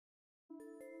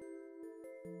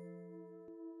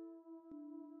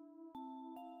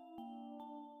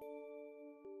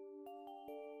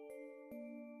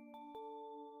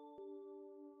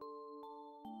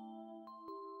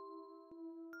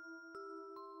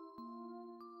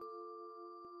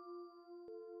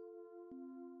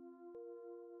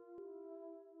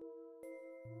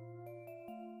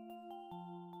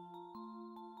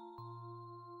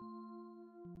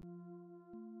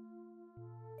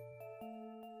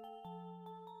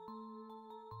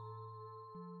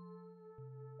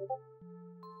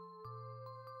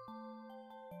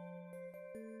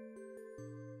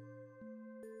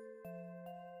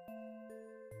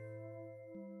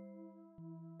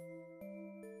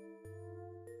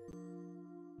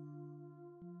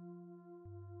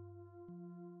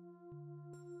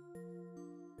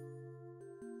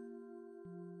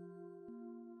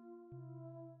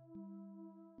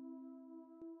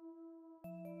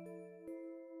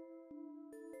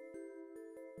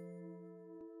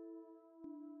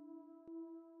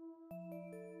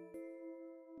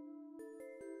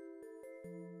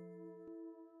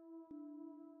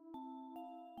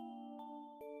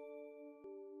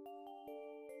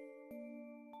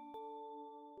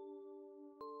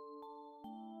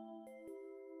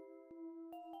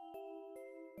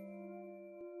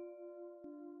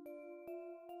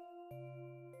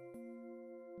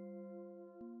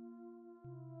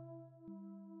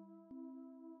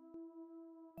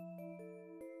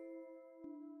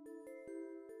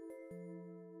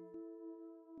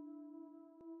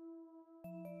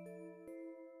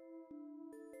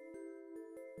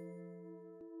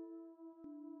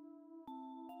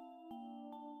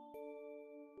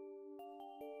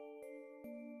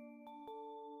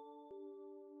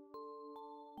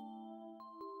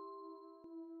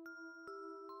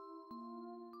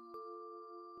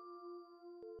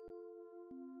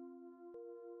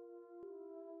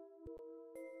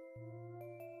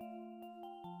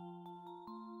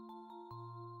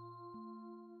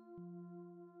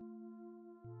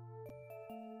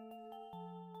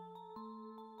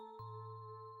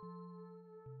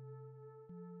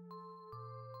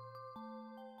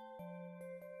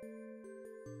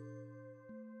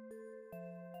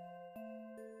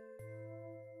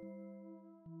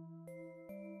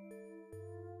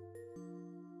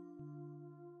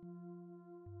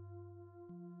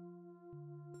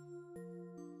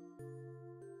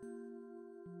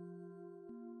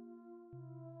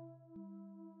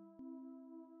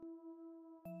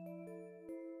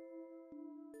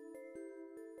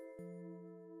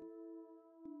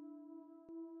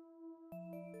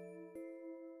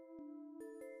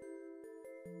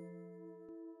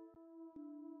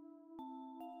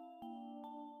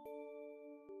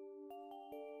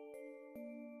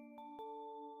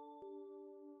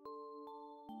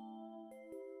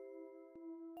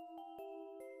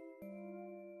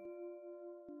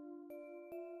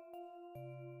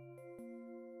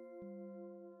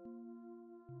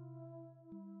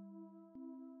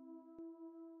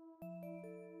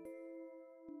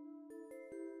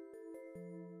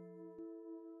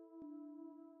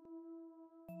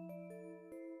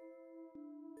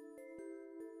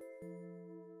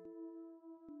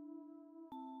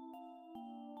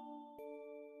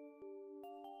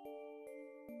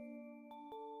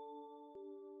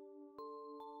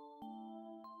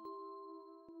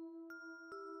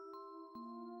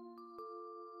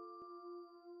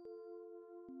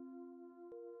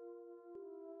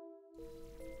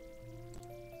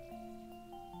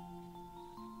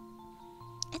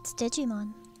It's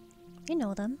Digimon. You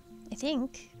know them. I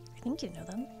think. I think you know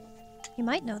them. You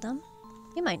might know them.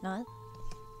 You might not.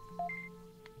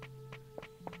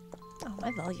 Oh,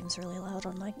 my volume's really loud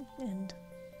on my end.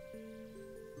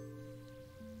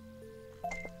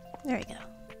 There we go.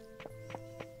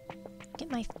 Get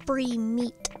my free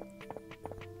meat.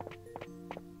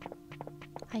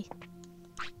 Hi.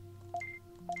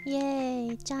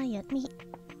 Yay, giant meat.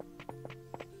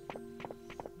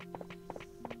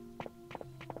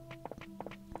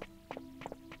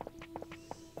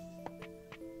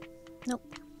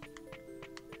 Nope.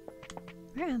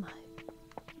 Where am I?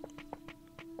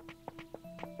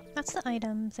 That's the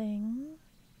item thing.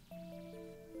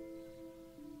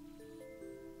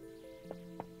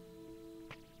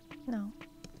 No.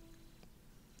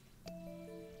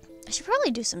 I should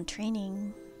probably do some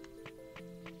training.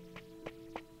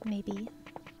 Maybe.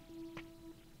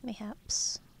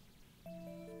 Mayhaps.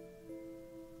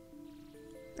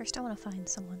 First I want to find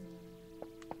someone.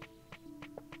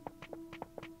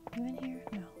 You in here?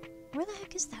 No. Where the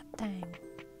heck is that thing?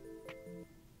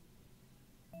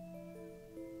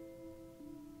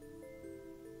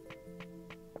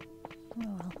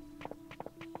 Oh well.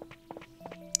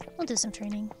 We'll do some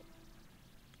training.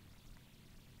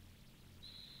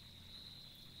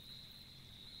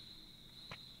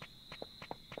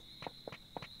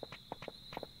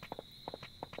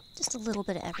 Just a little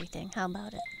bit of everything. How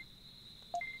about it?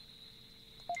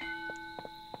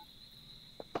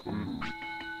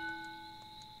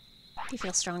 Do you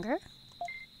feel stronger?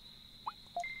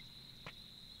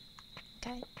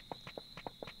 Okay.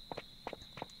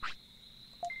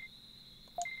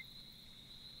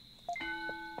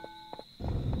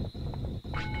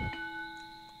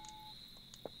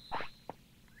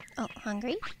 Oh,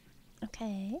 hungry?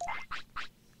 Okay.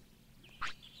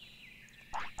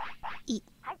 Eat.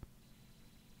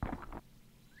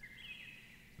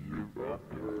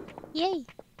 Yay!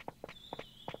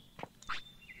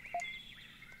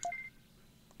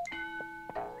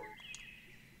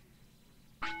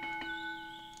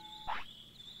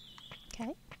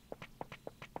 Okay.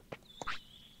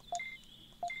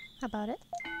 How about it?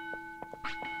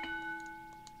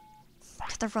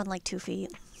 Have to run like 2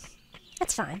 feet.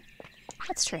 That's fine.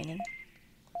 That's training.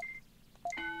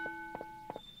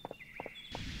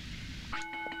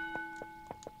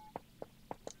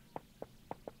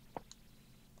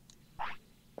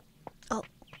 Oh,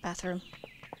 bathroom.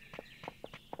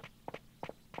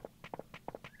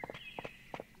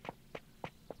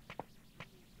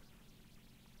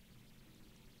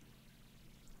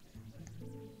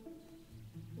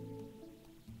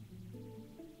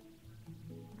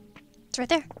 It's right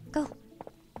there. Go.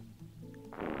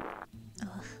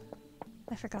 Ugh.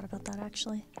 I forgot about that,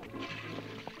 actually.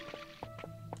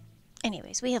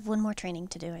 Anyways, we have one more training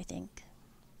to do, I think.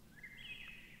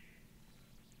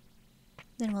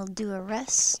 Then we'll do a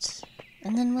rest,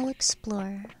 and then we'll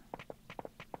explore.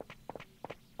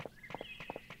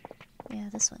 Yeah,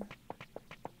 this one.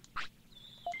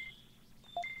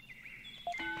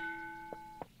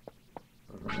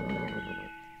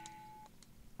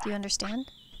 Do you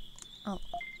understand? Oh.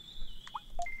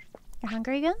 You're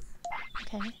hungry again?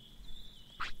 Okay.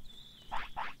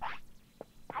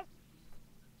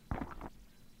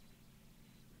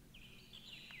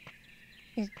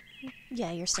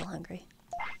 Yeah, you're still hungry.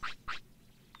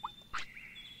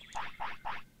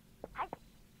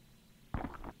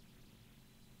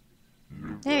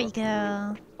 There you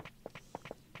go.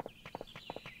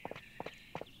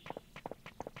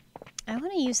 I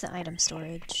want to use the item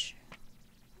storage.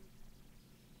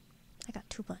 I got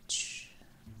too much.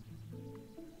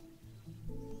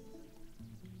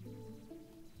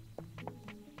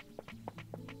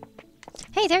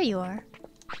 Hey, there you are.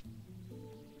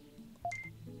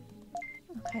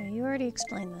 Okay, you already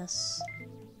explained this.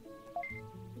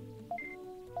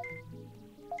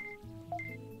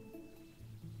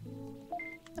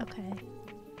 Okay.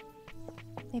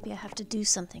 Maybe I have to do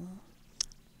something.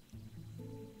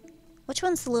 Which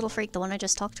one's the little freak? The one I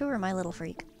just talked to, or my little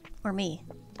freak? Or me?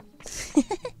 I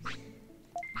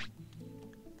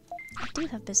do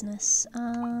have business.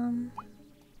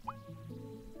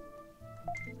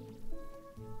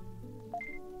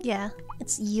 Yeah,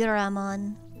 it's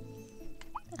Yuramon.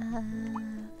 I'll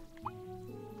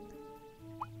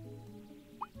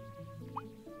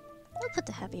put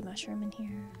the happy mushroom in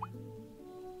here.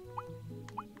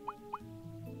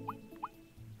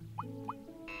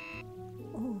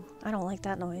 Ooh, I don't like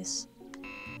that noise.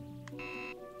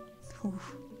 Ooh.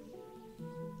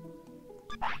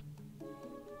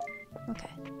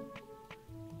 Okay.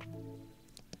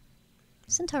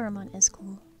 Centauramon is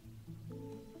cool.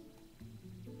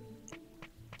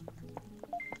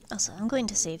 Also, I'm going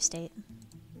to save state.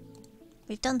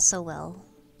 We've done so well.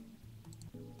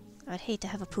 I'd hate to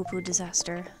have a poo-poo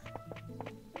disaster.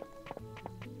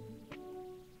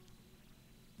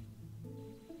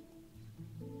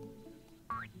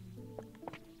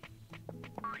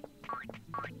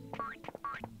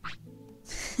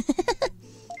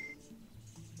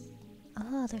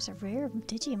 Oh, there's a rare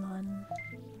Digimon.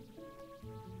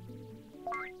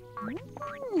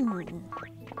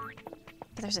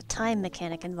 There's a time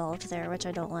mechanic involved there, which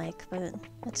I don't like, but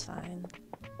that's fine.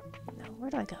 No, where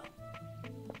do I go?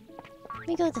 Let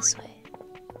me go this way.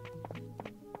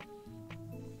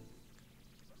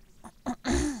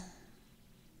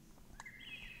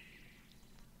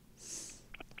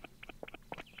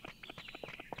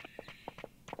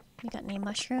 You got any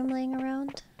mushroom laying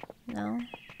around? No?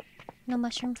 No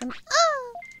mushroom from—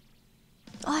 Oh!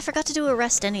 Oh, I forgot to do a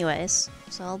rest anyways.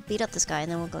 So I'll beat up this guy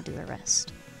and then we'll go do a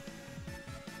rest.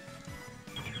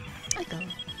 I go.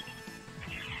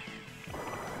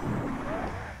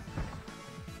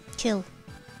 Kill.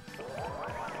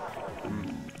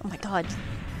 Oh my god.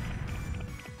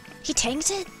 He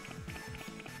tanked it?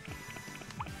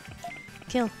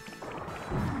 Kill.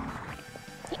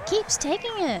 He keeps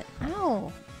taking it.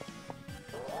 Ow.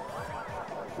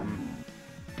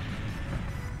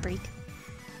 Freak.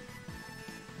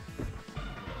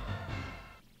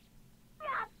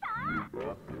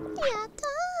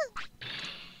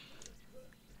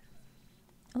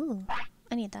 Ooh,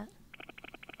 I need that.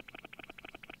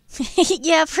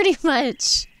 Yeah, pretty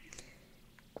much.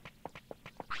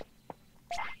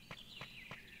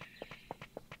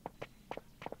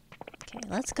 Okay,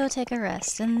 let's go take a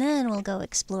rest, and then we'll go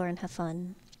explore and have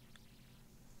fun.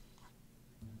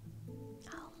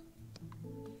 Oh.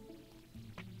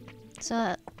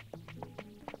 So,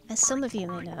 as some of you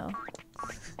may know,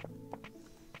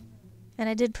 and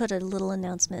I did put a little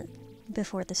announcement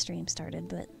before the stream started,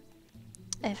 but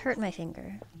I've hurt my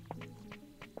finger.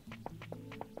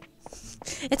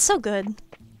 It's so good.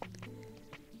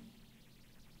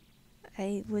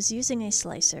 I was using a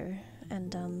slicer,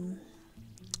 and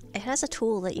it has a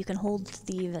tool that you can hold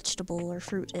the vegetable or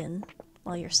fruit in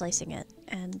while you're slicing it,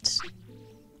 and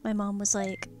my mom was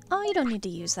like, oh, you don't need to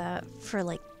use that for,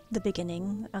 like, the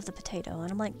beginning of the potato,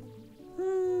 and I'm like,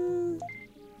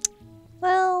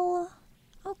 well,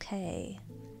 okay.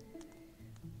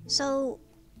 So,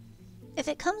 if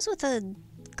it comes with a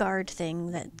guard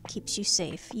thing that keeps you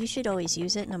safe, you should always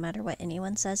use it no matter what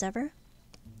anyone says ever.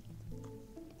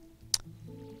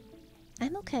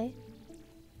 I'm okay.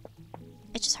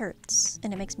 It just hurts,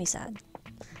 and it makes me sad.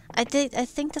 I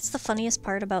think that's the funniest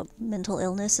part about mental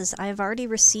illness is I've already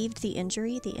received the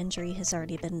injury. The injury has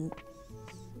already been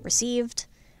received.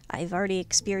 I've already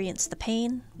experienced the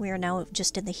pain. We are now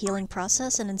just in the healing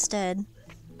process, and instead,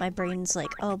 my brain's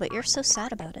like, oh, but you're so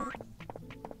sad about it.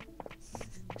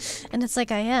 And it's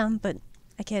like, I am, but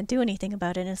I can't do anything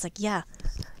about it. And it's like, yeah,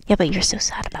 but you're so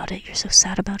sad about it. You're so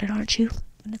sad about it, aren't you?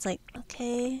 And it's like,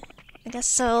 okay, I guess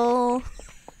so.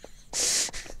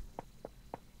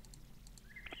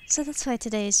 So that's why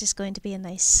today is just going to be a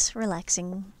nice,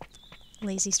 relaxing,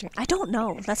 lazy stream. I don't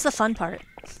know. That's the fun part.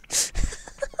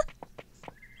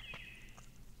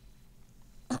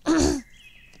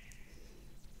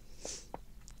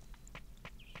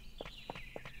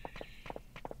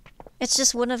 It's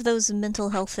just one of those mental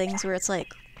health things where it's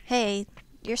like, hey,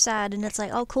 you're sad, and it's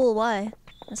like, oh, cool, why?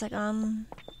 It's like,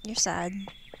 you're sad.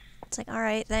 It's like,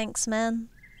 alright, thanks, man.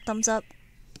 Thumbs up.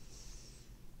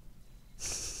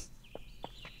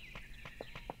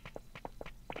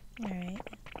 Alright.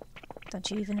 Don't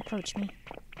you even approach me.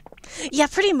 Yeah,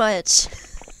 pretty much!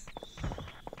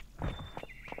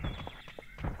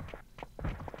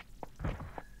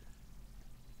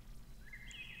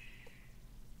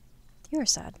 You're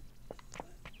sad.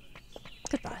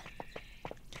 Goodbye.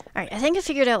 Alright, I think I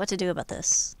figured out what to do about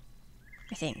this.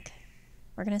 I think.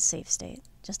 We're gonna save state,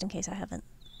 just in case I haven't.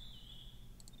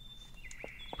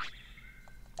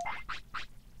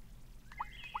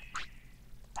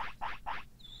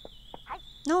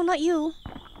 No, not you!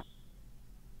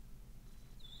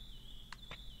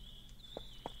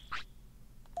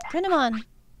 Digimon!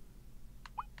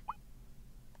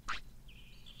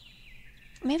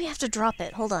 Maybe I have to drop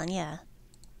it. Hold on, yeah.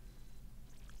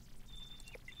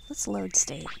 Let's load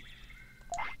state.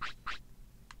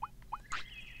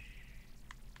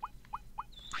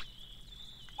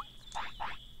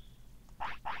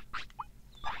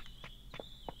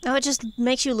 Oh, it just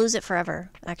makes you lose it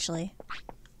forever, actually.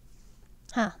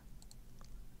 Huh.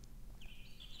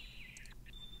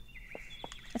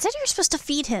 It said you were supposed to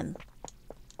feed him.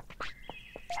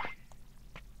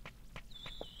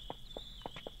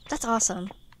 That's awesome.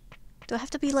 Do I have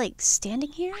to be, like,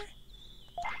 standing here?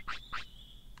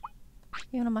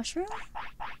 You want a mushroom?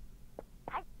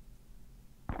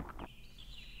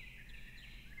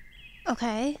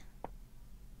 Okay.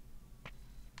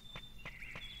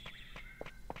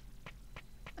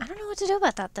 I don't know what to do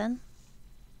about that, then.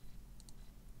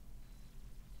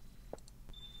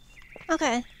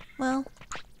 Okay, well.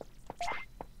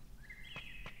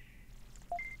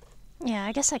 Yeah,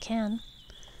 I guess I can.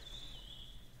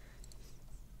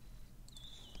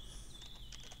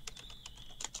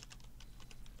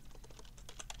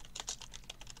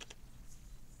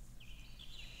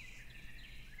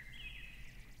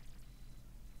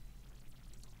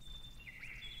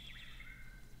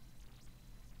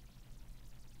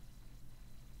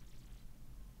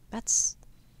 That's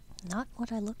not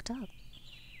what I looked up.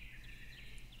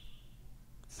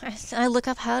 I look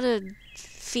up how to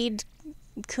feed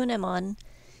Kunemon,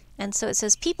 and so it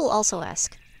says, people also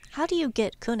ask, how do you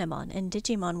get Kunemon in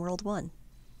Digimon World 1?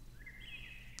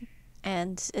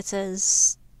 And it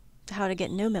says, how to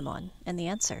get Numemon, and the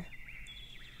answer.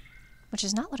 Which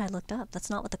is not what I looked up. That's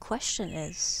not what the question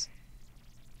is.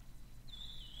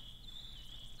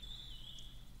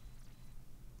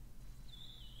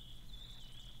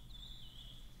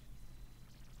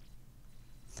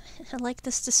 I like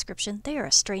this description. They are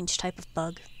a strange type of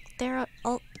bug. They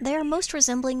are most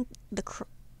resembling the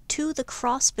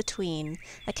cross between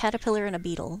a caterpillar and a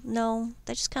beetle. No,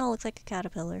 they just kind of look like a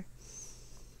caterpillar.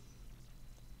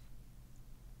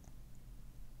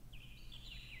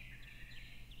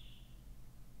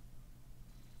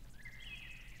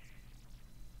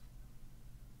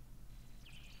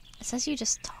 It says you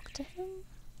just talk to him?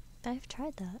 I've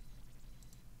tried that.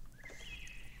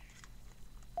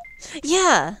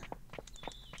 Yeah!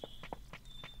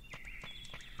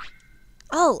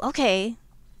 Oh, okay.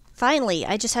 Finally,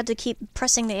 I just had to keep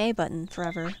pressing the A button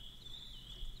forever.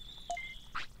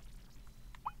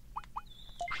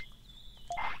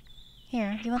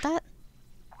 Here, you want that?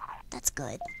 That's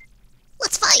good.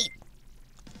 Let's fight!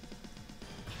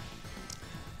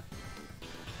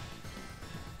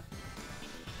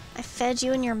 I fed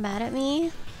you and you're mad at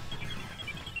me?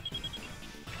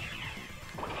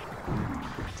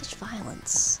 Such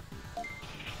violence.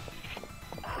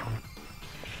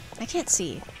 I can't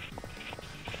see.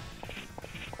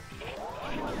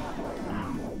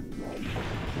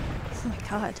 Oh my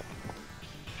god.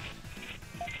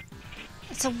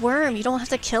 It's a worm, you don't have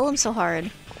to kill him so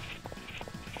hard.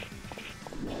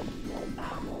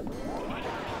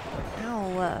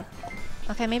 Ow.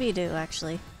 Okay, maybe you do,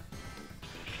 actually.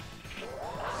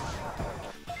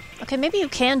 Okay, maybe you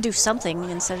can do something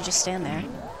instead of just stand there.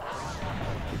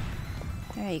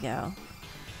 There you go.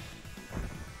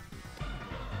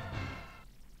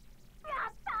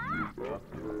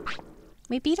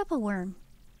 We beat up a worm.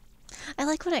 I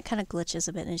like when it kind of glitches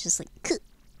a bit and it's just like... Kuh.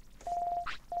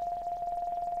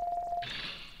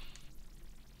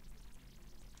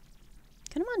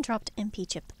 Kunamon dropped MP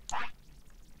chip.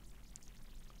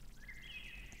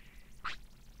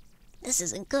 This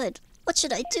isn't good. What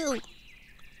should I do?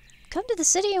 Come to the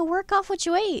city and work off what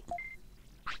you ate.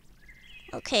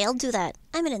 Okay, I'll do that.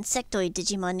 I'm an insectoid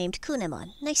Digimon named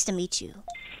Kunamon. Nice to meet you.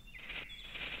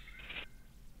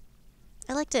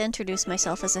 I like to introduce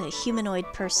myself as a humanoid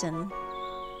person.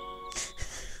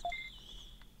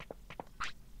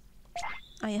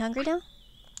 Are you hungry now?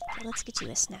 Okay, let's get you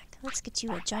a snack. Let's get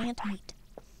you a giant meat.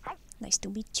 Nice to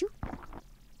meet you.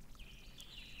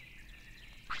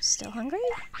 Still hungry?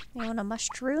 You want a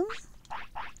mushroom?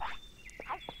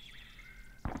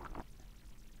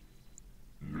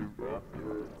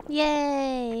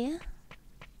 Yay!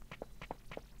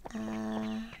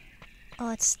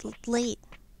 Oh, it's late.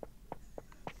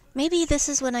 Maybe this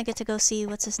is when I get to go see,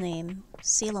 what's his name?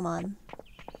 See Lamon.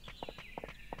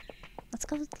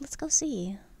 Let's go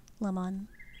see Lamon.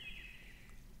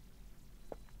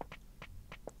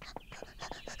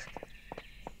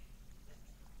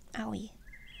 Owie.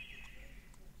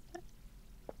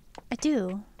 I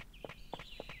do.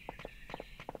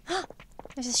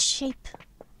 There's a shape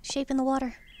in the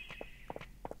water.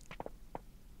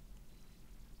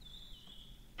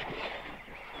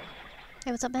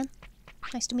 Hey, what's up, man?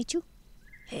 Nice to meet you.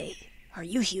 Hey, are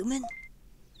you human?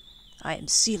 I am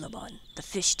Sealamon, the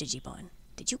fish Digimon.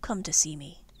 Did you come to see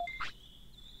me?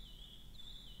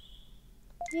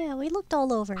 Yeah, we looked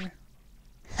all over.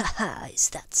 Haha, is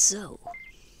that so?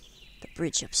 The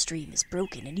bridge upstream is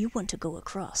broken and you want to go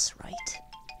across, right?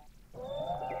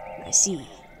 I see.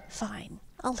 Fine.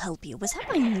 I'll help you. Was that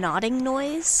my nodding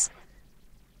noise?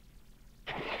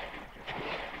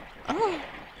 Oh.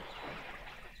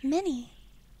 Many.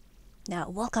 Now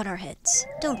walk on our heads.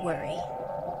 Don't worry.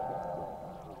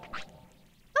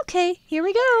 Okay, here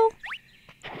we go.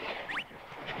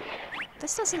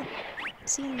 This doesn't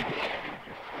seem...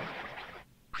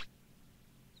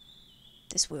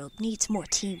 This world needs more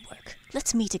teamwork.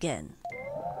 Let's meet again.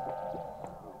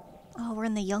 Oh, we're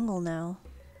in the jungle now.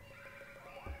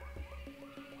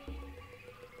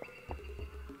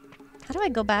 How do I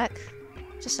go back?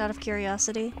 Just out of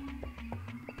curiosity.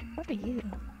 What are you?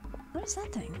 What is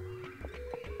that thing?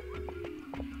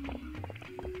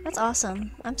 That's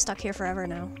awesome. I'm stuck here forever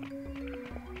now.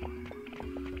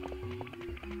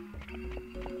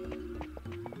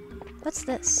 What's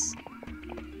this?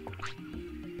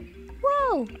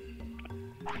 Whoa!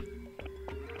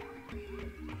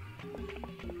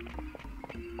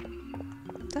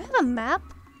 Do I have a map?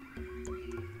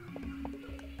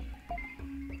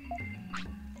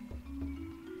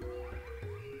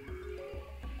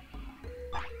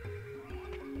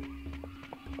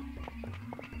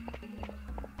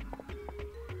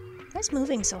 Why is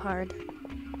moving so hard?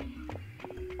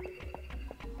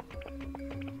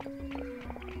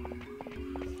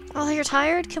 Oh, you're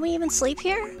tired? Can we even sleep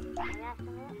here?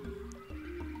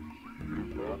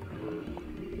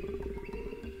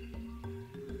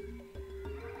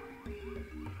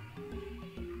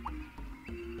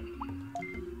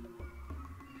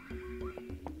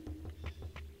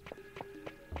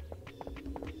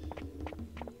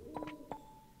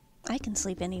 I can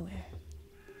sleep anywhere.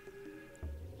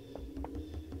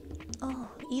 Oh,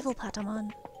 evil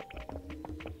Patamon.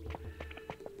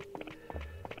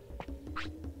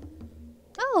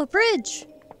 Oh, a bridge!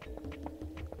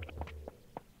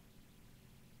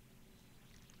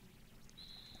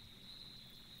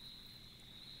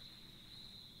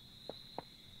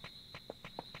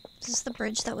 Is this the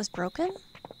bridge that was broken?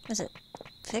 Is it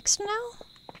fixed now?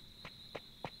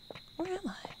 Where am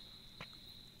I?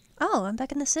 Oh, I'm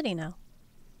back in the city now.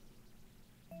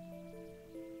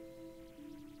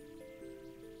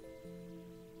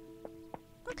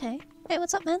 Okay. Hey,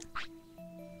 what's up, man?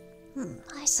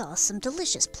 I saw some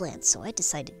delicious plants, so I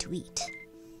decided to eat.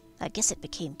 I guess it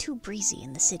became too breezy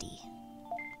in the city.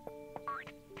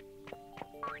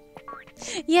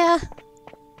 Yeah.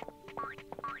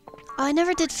 I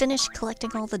never did finish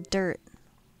collecting all the dirt.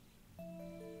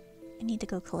 I need to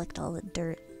go collect all the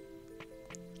dirt.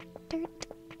 Dirt.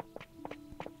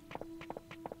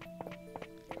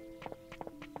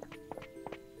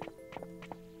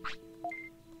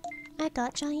 I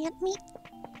got giant meat.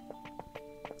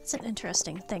 It's an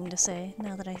interesting thing to say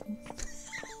now that I...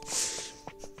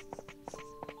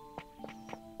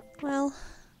 Well...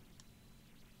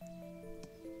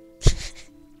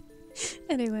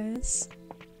 Anyways...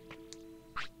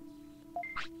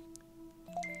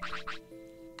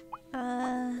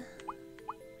 Why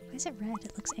is it red?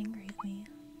 It looks angry at me.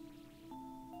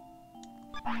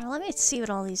 Let me see what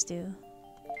all these do.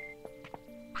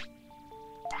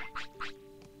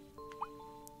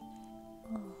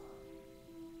 Oh.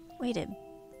 Wait,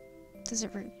 does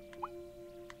it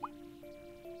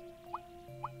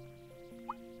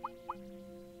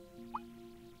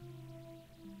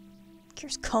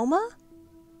cures coma?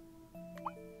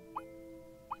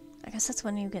 I guess that's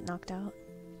when you get knocked out.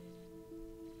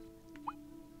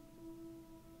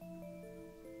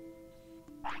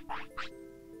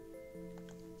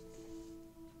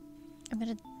 I'm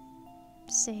gonna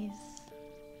save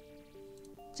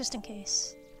just in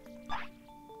case.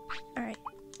 Alright.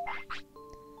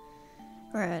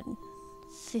 We're at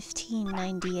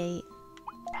 1598.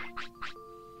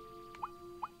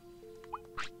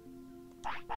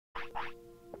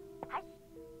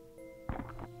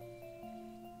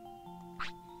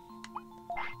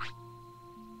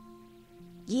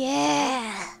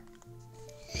 Yeah!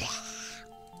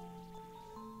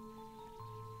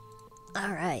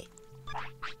 Alright.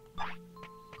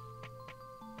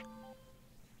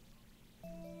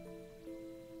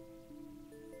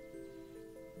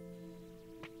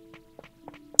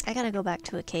 I gotta go back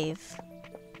to a cave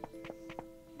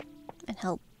and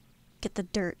help get the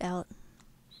dirt out.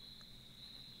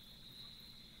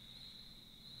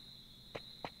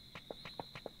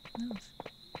 Oh.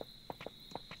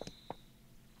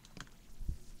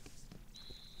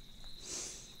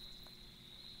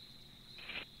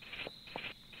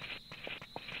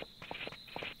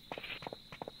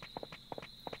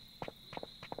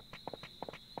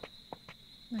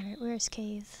 Alright, where's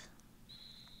cave?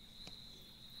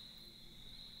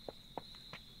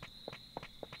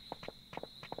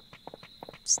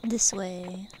 It's this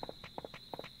way.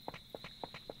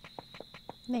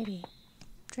 Maybe.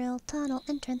 Drill tunnel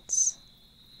entrance.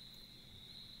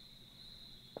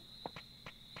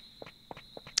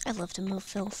 I love to move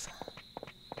filth.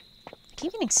 I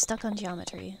keep getting stuck on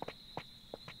geometry.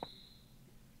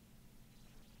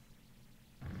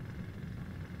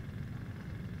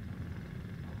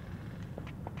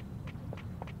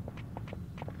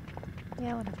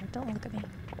 Yeah, whatever. Don't look at me.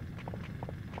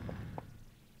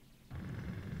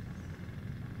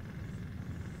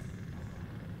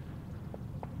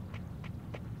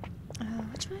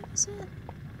 Which way was it?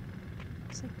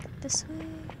 It's like this way,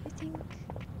 I think.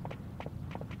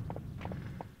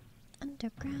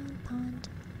 Underground pond.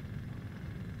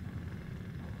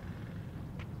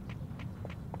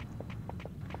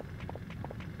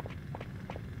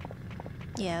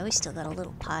 Yeah, we still got a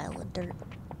little pile of dirt.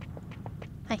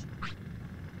 Hi.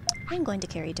 I'm going to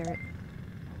carry dirt.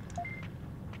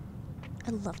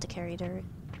 I love to carry dirt.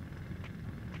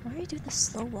 Why are you doing this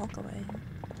slow walk away?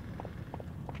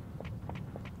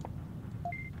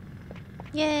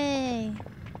 Yay!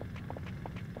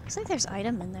 Looks like there's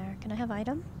item in there. Can I have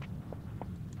item?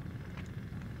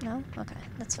 No? Okay,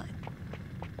 that's fine.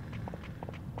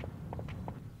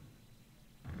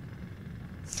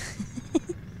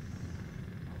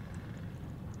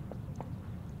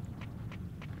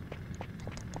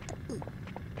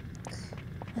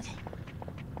 Okay.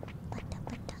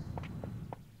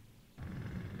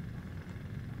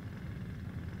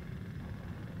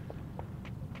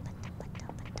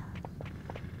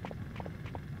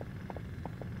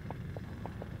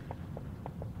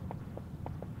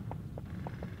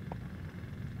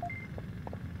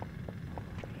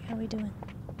 How we doing?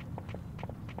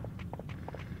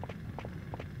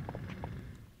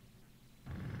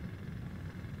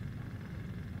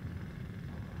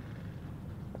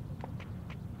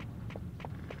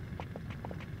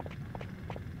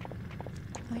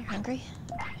 Oh, you're hungry?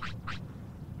 Okay.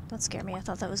 Don't scare me. I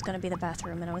thought that was going to be the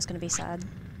bathroom and I was going to be sad.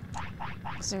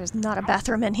 Because there's not a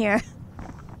bathroom in here.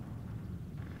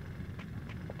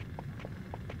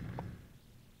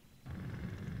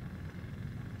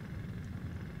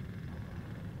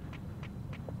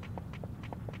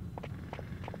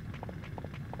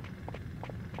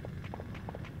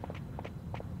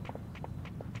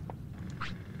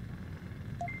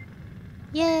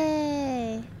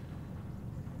 Yay!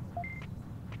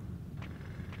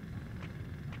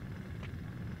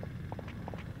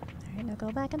 Alright, now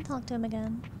go back and talk to him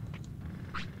again.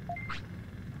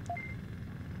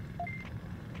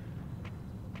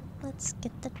 Let's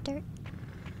get the dirt.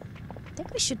 I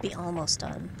think we should be almost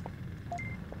done.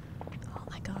 Oh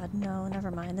my god, no, never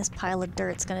mind. This pile of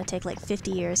dirt's gonna take like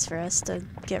 50 years for us to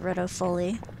get rid of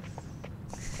fully.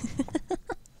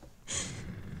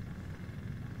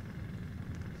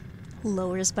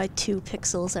 Lowers by 2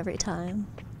 pixels every time.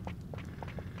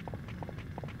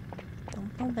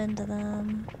 Don't bump into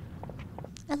them.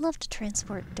 I love to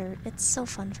transport dirt. It's so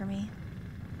fun for me.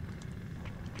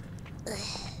 Ugh.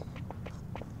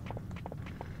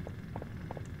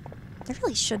 There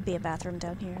really should be a bathroom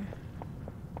down here.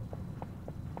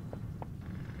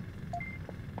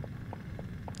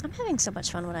 I'm having so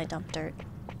much fun when I dump dirt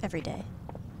every day.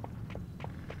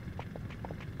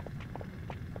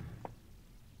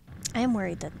 I am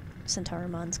worried that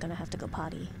Centaurumon's gonna have to go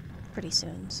potty pretty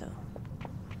soon, so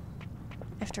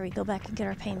after we go back and get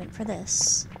our payment for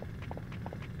this.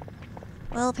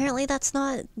 Well, apparently that's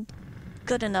not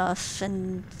good enough,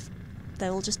 and they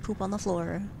will just poop on the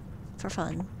floor for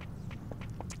fun.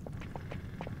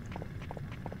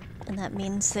 And that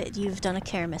means that you've done a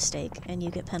care mistake, and you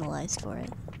get penalized for it.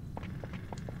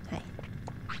 Hi.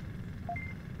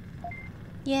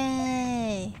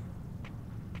 Yay!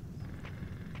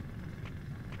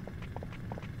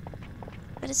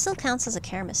 But it still counts as a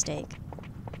care mistake.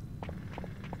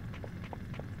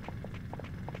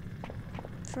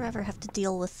 Forever have to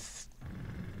deal with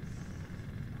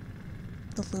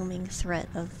the looming threat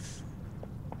of...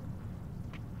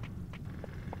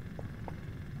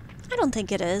 I don't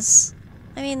think it is.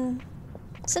 I mean,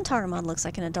 Centaurumon looks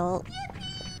like an adult.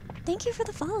 Thank you for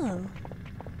the follow.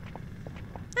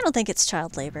 I don't think it's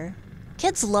child labor.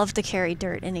 Kids love to carry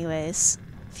dirt anyways.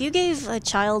 If you gave a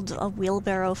child a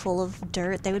wheelbarrow full of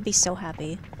dirt, they would be so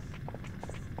happy.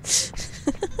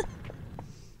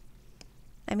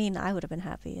 I mean, I would have been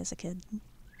happy as a kid.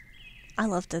 I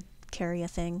love to carry a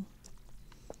thing.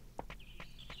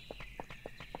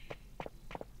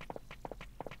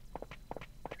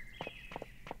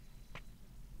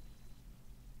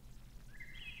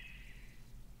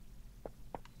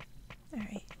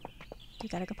 Alright. You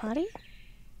gotta go potty?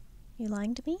 You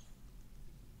lying to me?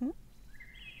 Hmm?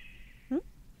 Hmm?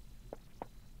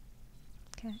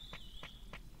 Okay.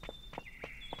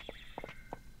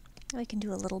 We can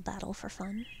do a little battle for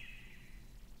fun.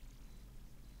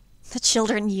 The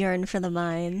children yearn for the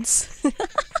mines.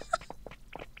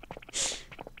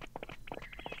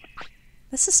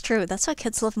 This is true. That's why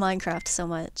kids love Minecraft so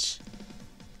much.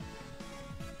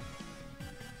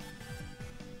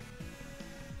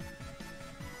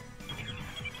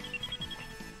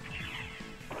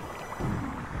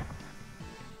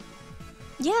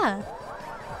 Yeah.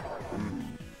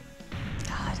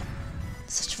 God,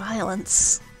 such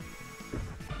violence.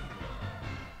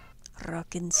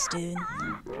 Rockin' stone.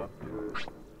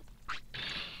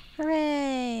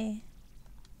 Hooray!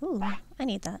 Ooh, I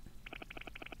need that.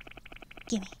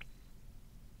 Gimme.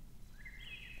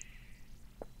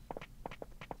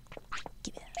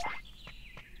 Gimme that.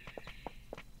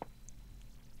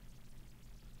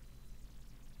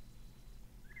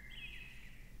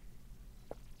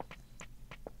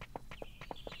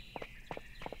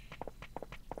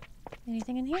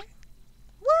 Anything in here?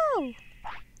 Whoa!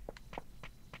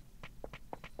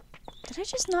 Did I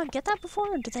just not get that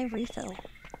before, or did they refill?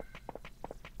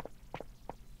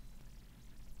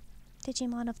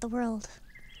 Digimon of the world.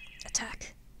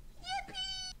 Attack.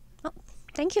 Oh,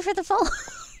 thank you for the follow.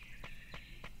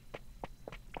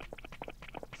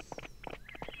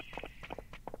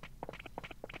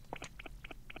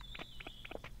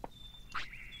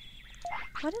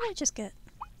 What did I just get?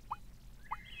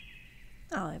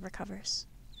 Oh, it recovers.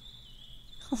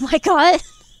 Oh my god!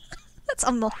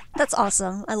 That's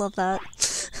awesome. I love that.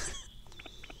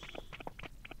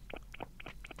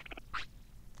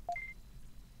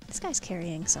 This guy's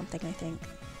carrying something, I think.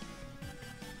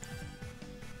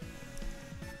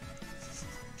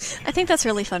 I think that's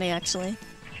really funny, actually.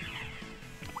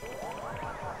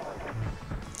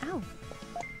 Ow.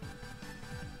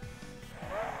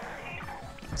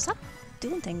 Stop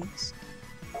doing things.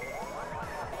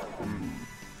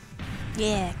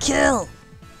 Yeah, kill!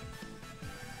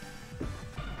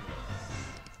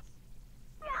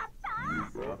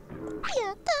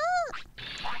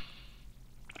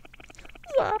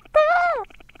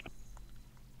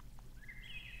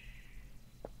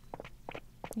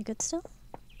 You good still?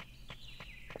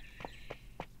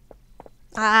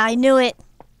 Ah, I knew it!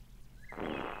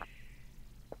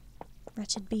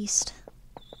 Wretched beast.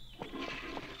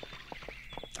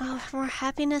 Our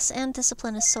happiness and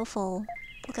discipline is so full.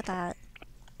 Look at that.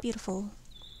 Beautiful.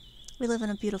 We live in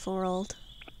a beautiful world.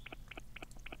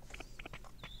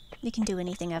 You can do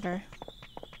anything ever.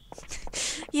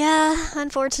 Yeah,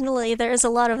 unfortunately, there's a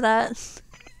lot of that.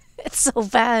 It's so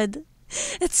bad.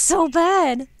 It's so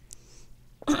bad.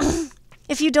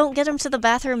 If you don't get them to the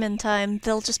bathroom in time,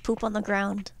 they'll just poop on the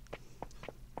ground.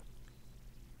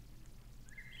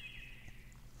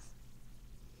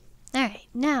 Alright,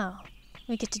 now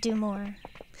we get to do more.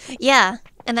 Yeah,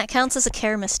 and that counts as a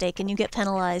care mistake and you get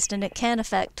penalized, and it can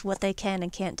affect what they can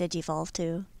and can't digivolve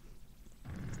to.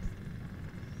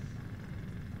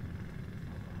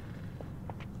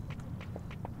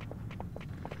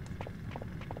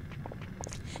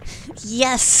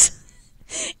 Yes!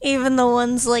 Even the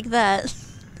ones like that.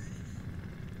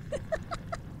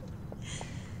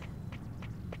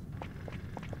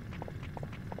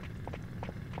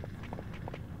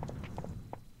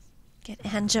 Get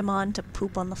Angemon to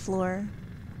poop on the floor.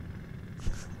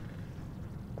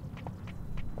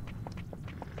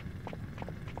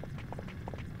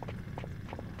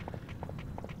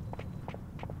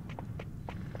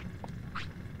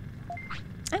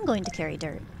 I'm going to carry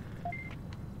dirt.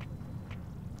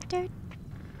 Dirt.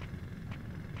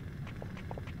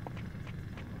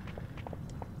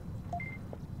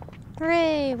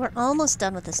 Hooray! We're almost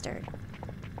done with this dirt.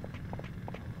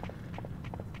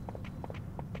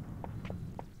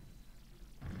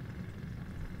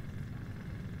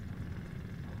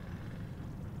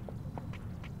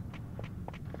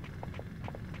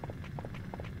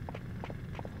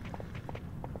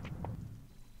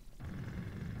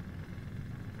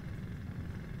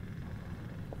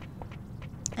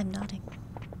 I'm nodding.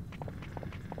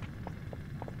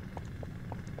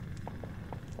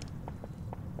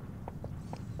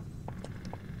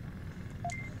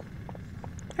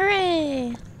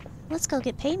 Hooray! Let's go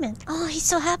get payment. Oh, he's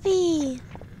so happy!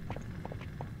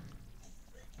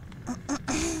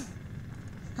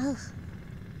 Oh.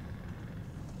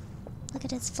 Look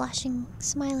at his flashing,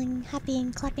 smiling, happy,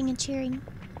 and clapping and cheering.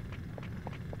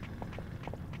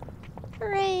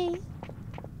 Hooray!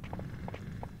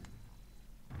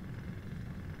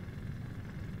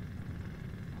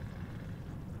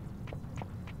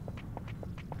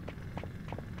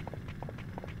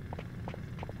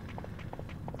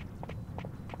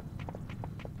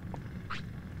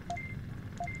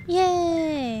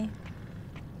 Yay!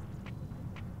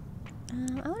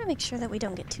 I want to make sure that we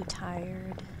don't get too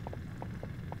tired.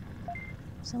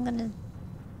 So I'm gonna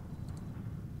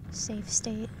save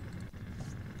state.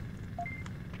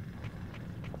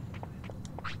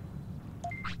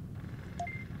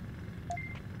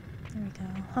 There we go.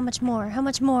 How much more? How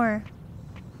much more?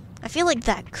 I feel like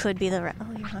that could be the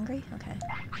oh, you're hungry? Okay.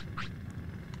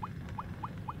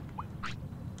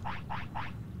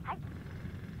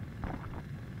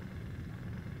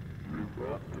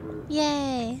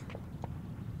 Yay!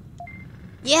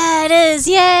 Yeah, it is!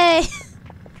 Yay!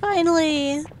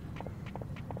 Finally!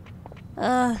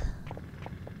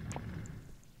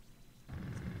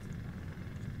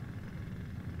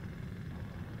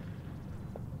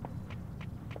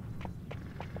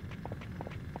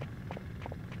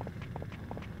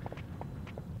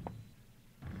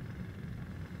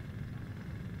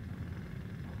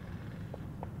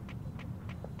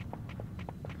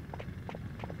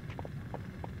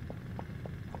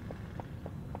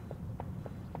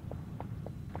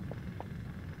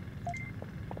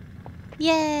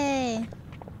 Yay!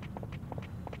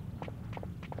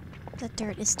 The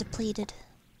dirt is depleted.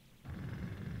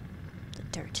 The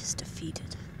dirt is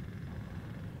defeated.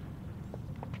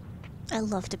 I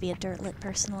love to be a dirtlet,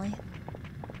 personally.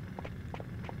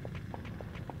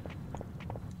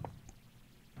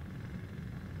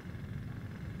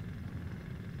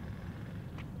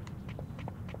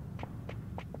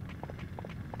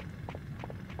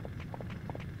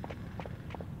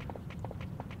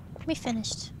 We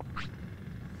finished.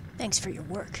 Thanks for your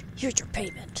work. Here's your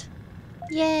payment.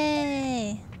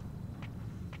 Yay!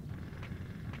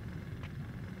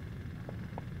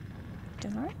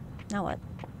 Doing alright? Now what?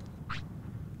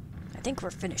 I think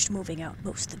we're finished moving out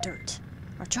most of the dirt.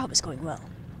 Our job is going well.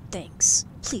 Thanks.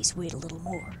 Please wait a little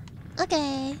more.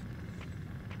 Okay.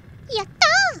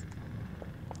 Yatta!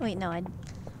 Wait, no, I...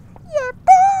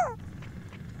 Yatta!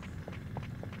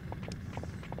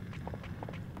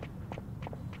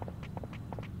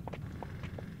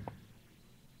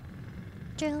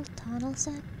 Drill tunnel,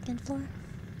 second floor.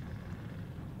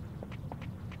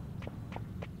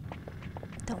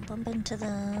 Don't bump into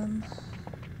them.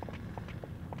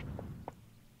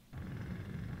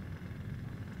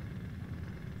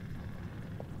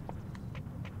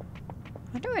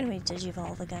 Wonder when we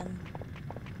digivolve again.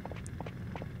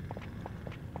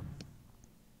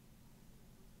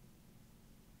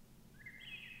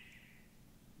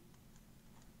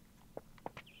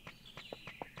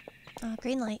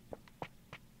 Green light.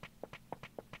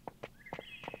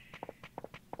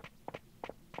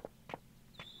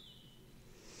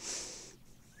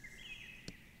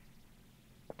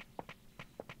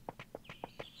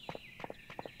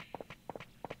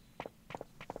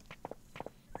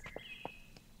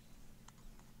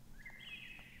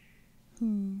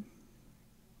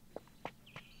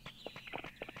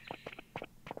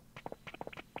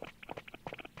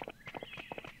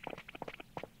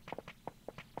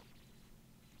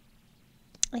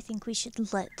 I think we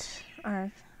should let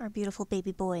our beautiful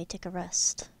baby boy take a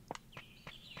rest.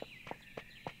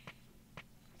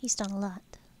 He's done a lot.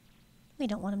 We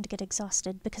don't want him to get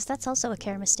exhausted, because that's also a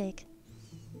care mistake.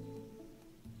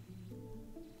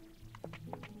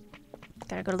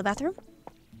 Gotta go to the bathroom?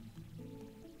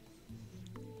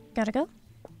 Gotta go?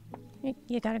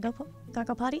 You gotta go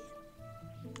potty?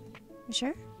 You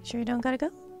sure? Sure you don't gotta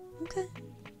go? Okay.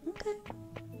 Okay.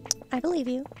 I believe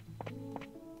you.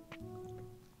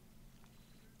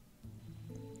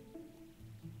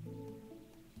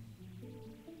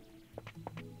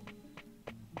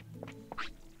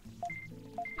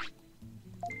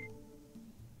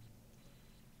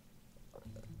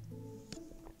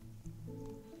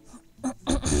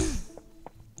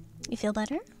 You feel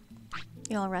better?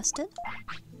 You all rested?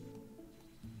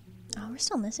 Oh, we're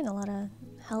still missing a lot of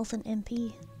health and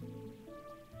MP.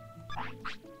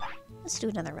 Let's do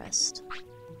another rest.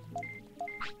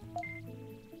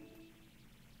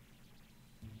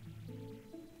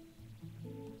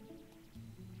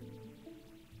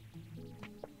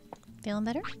 Feeling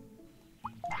better?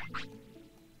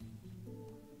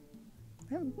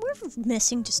 We're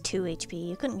missing just 2 HP.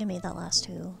 You couldn't give me that last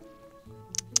 2.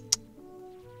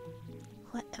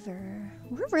 Whatever.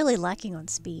 We're really lacking on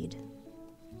speed.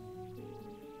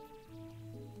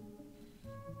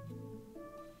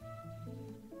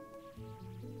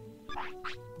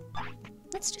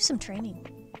 Let's do some training.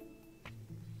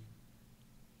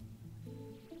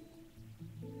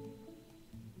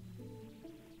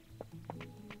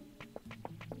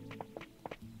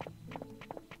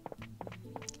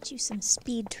 Get you some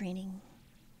speed training.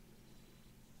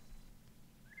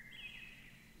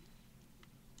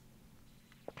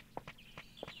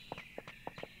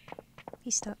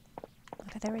 He's stuck.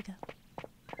 Okay, there we go.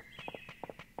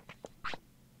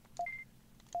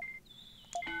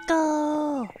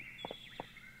 Go!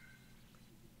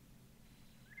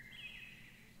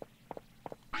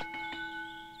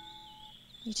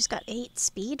 You just got 8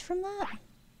 speed from that?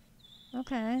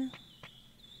 Okay.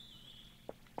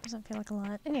 Doesn't feel like a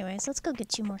lot. Anyways, let's go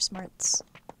get you more smarts.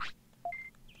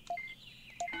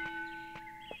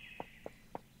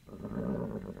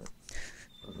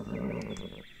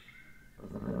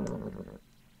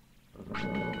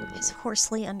 His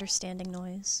hoarsely understanding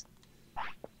noise.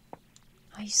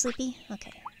 Are you sleepy?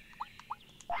 Okay.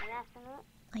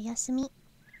 Ayasumi.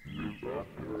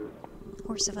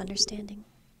 Horse of understanding.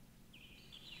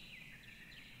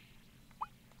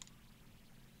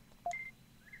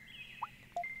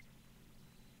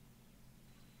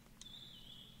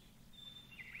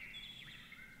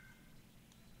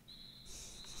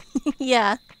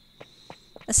 Yeah.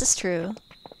 This is true.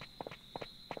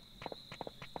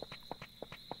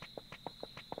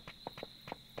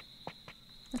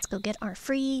 Let's go get our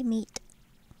free meat.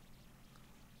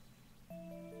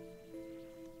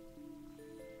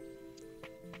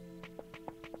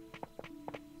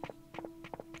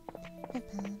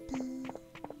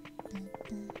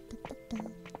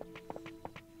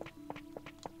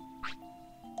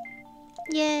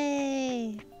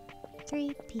 Yay!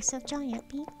 3 piece of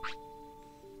giant meat.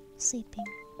 Sleeping.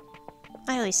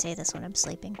 I always say this when I'm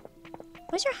sleeping.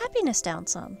 Why's your happiness down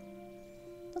some?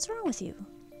 What's wrong with you?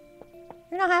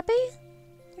 You're not happy?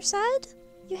 You're sad?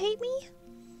 You hate me?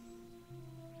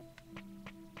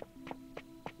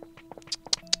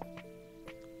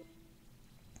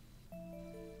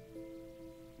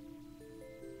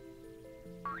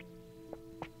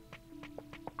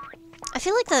 I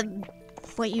feel like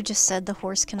what you just said, the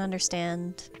horse can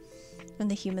understand and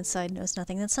the human side knows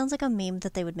nothing. That sounds like a meme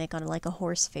that they would make on like a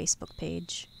horse Facebook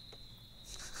page.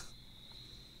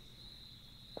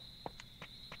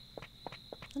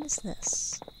 What is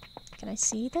this? Can I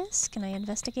see this? Can I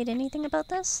investigate anything about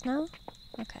this? No?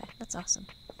 Okay, that's awesome.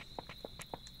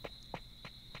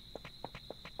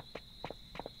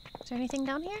 Is there anything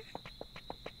down here?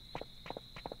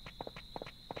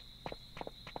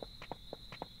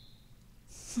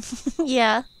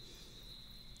 Yeah.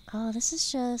 Oh, this is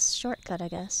just shortcut, I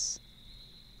guess.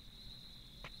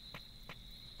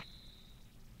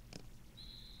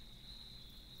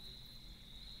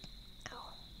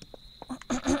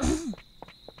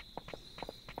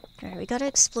 Alright, we gotta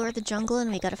explore the jungle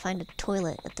and we gotta find a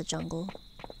toilet at the jungle.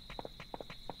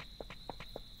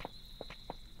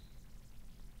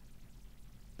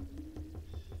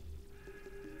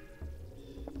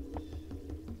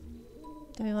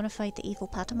 Do we want to fight the evil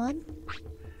Patamon?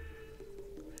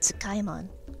 Tsukaimon.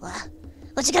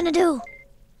 What you gonna do?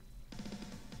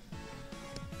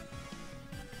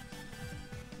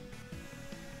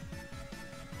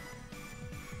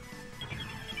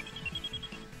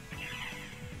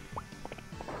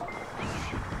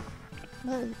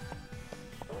 What?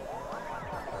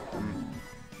 Oh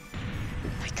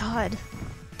my god.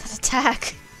 That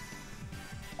attack.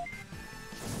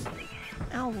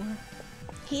 Ow.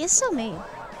 He is so mean.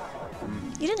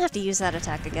 You didn't have to use that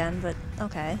attack again, but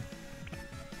okay.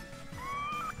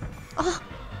 Oh!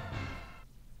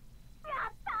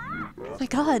 My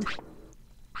god.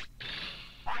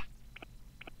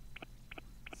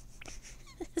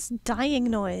 This dying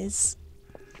noise.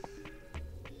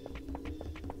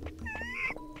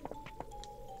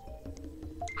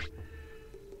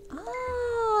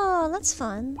 Oh, that's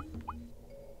fun.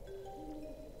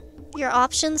 Your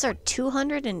options are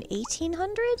 200 and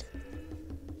 1800?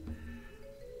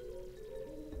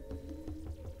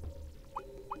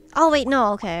 Oh wait,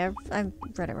 no, okay, I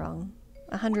read it wrong.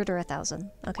 100 or 1,000.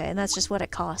 Okay, and that's just what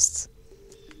it costs.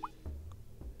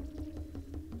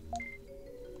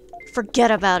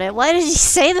 Forget about it. Why did he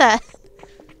say that?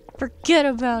 Forget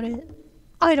about it.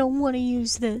 I don't want to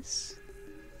use this.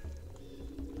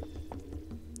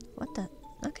 What the?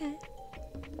 Okay.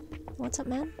 What's up,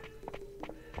 man?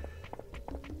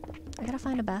 I gotta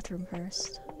find a bathroom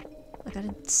first. I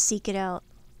gotta seek it out.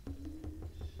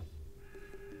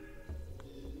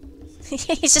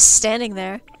 He's just standing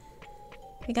there.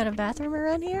 We got a bathroom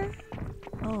around here?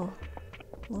 Oh,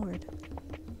 Lord.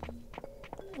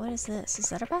 What is this? Is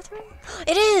that a bathroom?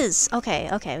 It is! Okay,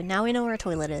 okay, now we know where a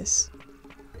toilet is.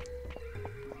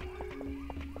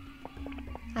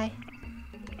 Hi.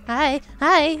 Hi!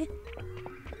 Hi!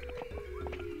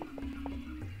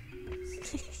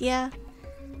 Yeah.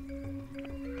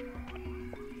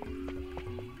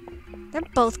 They're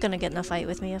both gonna get in a fight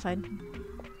with me if I...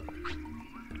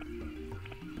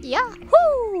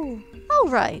 Yahoo!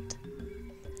 Alright.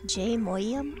 J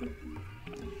Moyam?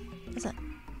 Is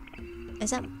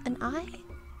that an I?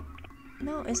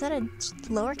 No, is that a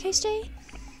lowercase j?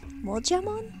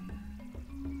 Moljamon?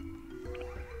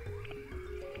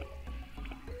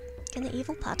 Can the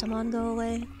evil Patamon go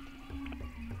away?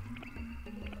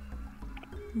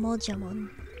 Moljamon.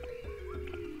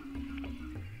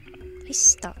 He's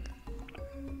stuck.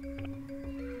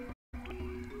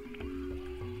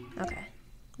 Okay.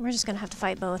 We're just gonna have to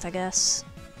fight both, I guess.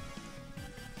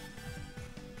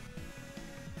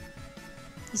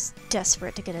 He's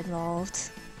desperate to get involved.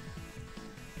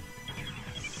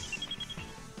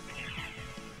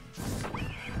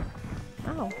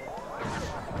 Ow.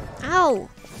 Ow!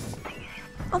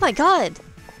 Oh my god!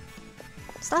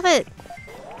 Stop it!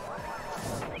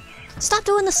 Stop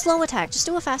doing the slow attack, just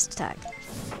do a fast attack.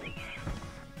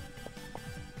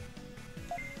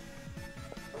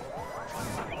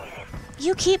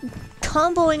 You keep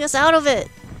comboing us out of it!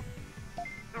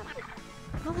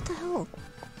 Oh, what the hell?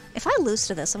 If I lose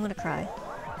to this, I'm gonna cry.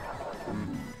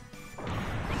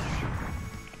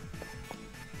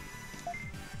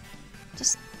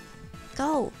 Just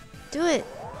go. Do it.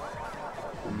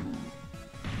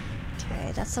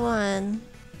 Okay, that's the one.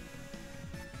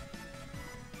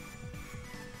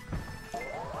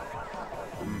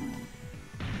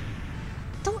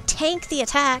 Don't tank the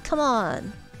attack, come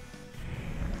on.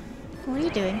 What are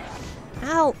you doing?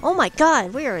 Ow! Oh my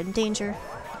god, we are in danger.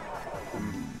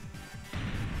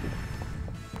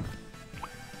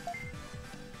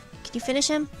 Can you finish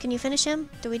him? Can you finish him?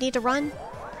 Do we need to run?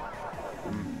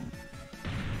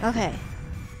 Okay.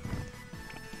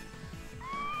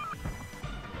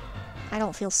 I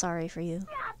don't feel sorry for you.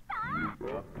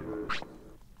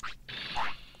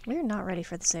 We're not ready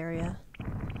for this area.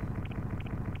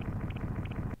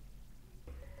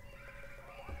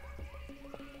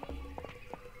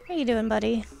 How you doing,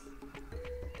 buddy?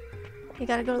 You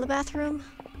gotta go to the bathroom?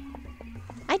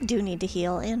 I do need to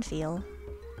heal and feel.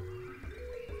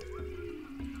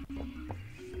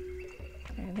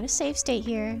 I'm gonna save state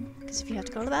here, because if you have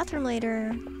to go to the bathroom later,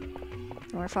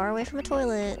 and we're far away from a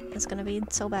toilet, it's gonna be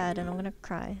so bad and I'm gonna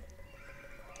cry.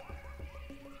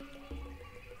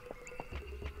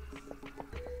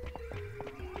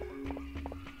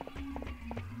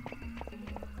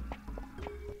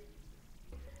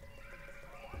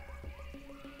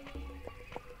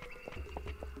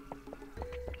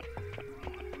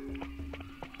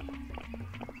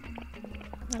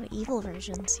 A lot of evil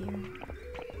versions here.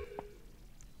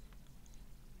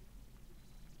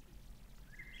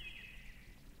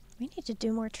 to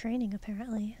do more training,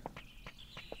 apparently.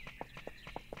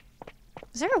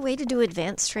 Is there a way to do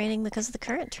advanced training? Because the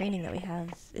current training that we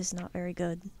have is not very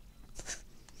good.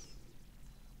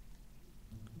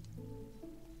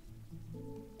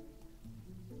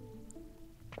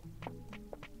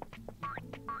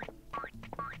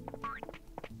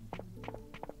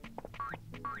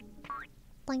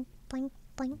 Blink, blink,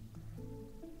 blink.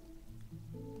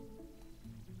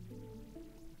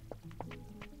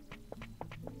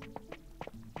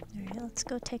 Alright, let's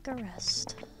go take a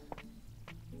rest.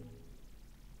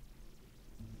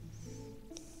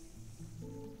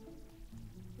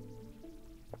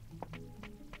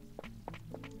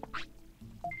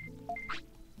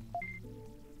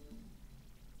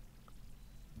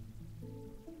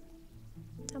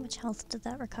 How much health did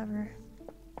that recover?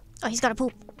 Oh, he's got a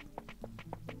poop!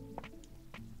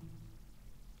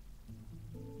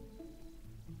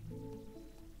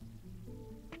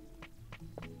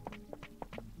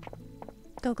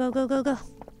 Go, go, go, go, go!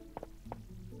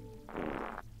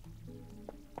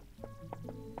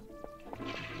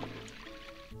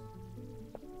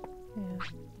 Yeah.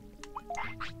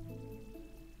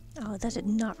 Oh, that did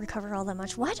not recover all that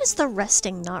much. Why does the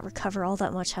resting not recover all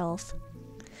that much health?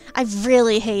 I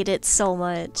really hate it so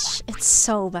much. It's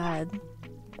so bad.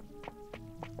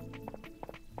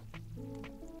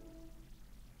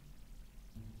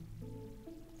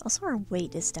 Also, our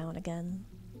weight is down again.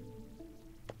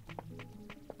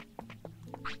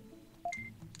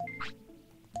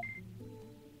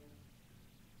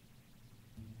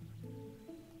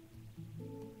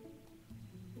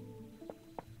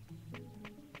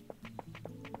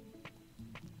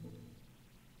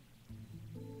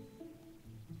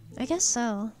 I guess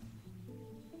so.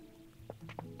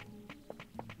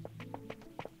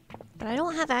 But I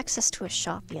don't have access to a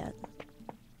shop yet.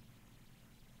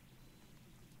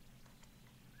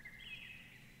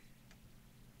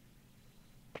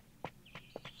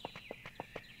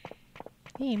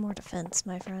 You need more defense,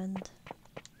 my friend.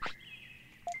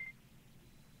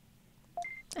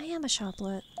 I am a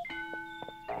shoplet.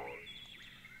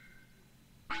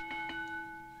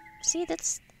 See,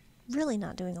 that's really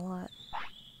not doing a lot.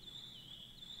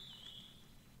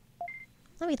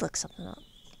 Let me look something up.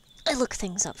 I look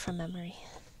things up from memory.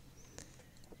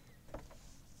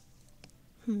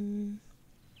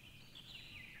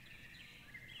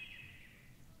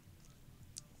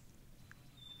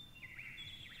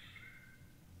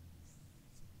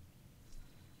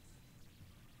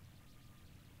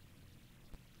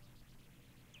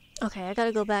 Okay, I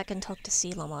gotta go back and talk to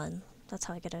Selamon. That's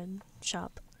how I get a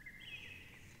shop.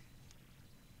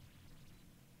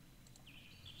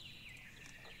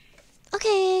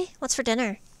 Okay, what's for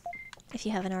dinner? If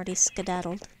you haven't already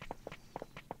skedaddled.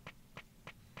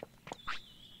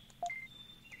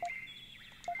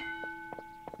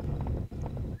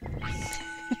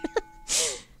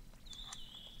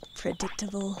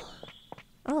 Predictable.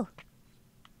 Oh.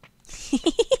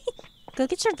 Go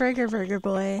get your burger, burger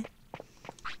boy.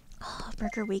 Oh,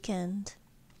 burger weekend.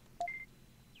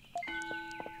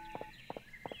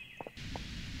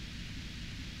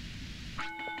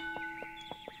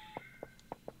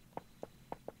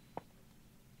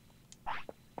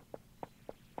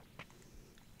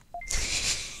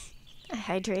 I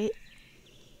hydrate.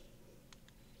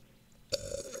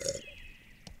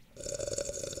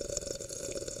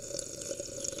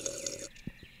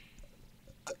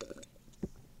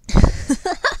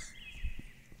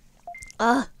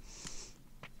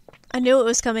 I knew it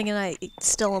was coming and I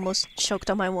still almost choked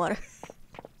on my water.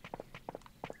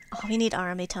 Oh, we need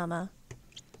Aramitama.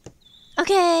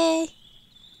 Okay!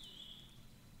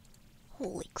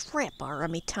 Holy crap,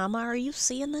 Aramitama, are you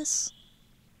seeing this?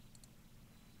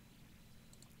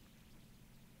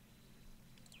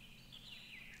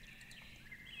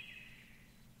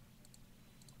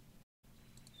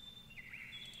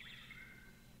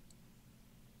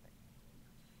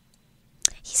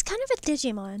 He's kind of a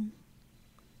Digimon.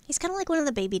 He's kind of like one of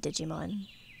the baby Digimon,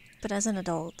 but as an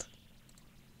adult.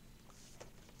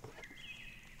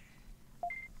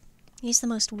 He's the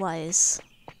most wise.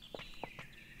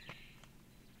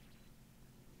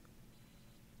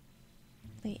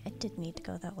 Wait, I did need to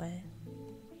go that way.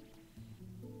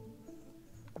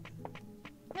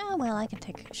 Oh, well, I can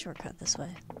take a shortcut this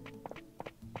way.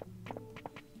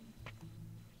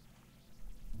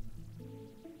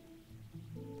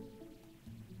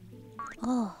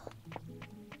 Oh.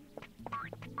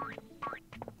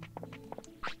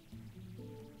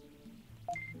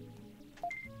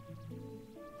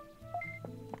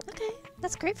 Okay,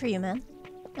 that's great for you, man.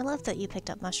 I love that you picked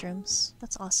up mushrooms.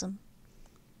 That's awesome.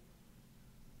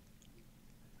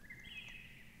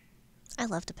 I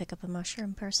love to pick up a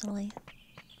mushroom, personally.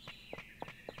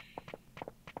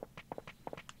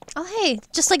 Oh hey,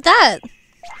 just like that!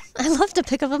 I love to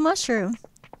pick up a mushroom.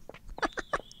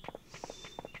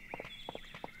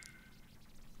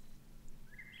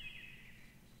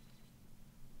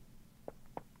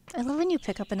 I love when you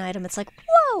pick up an item, it's like,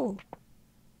 whoa!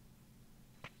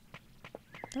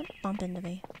 Don't bump into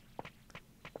me.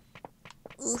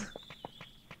 Ugh.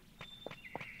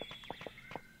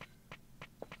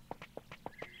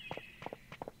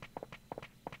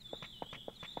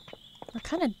 We're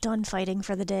kind of done fighting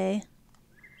for the day.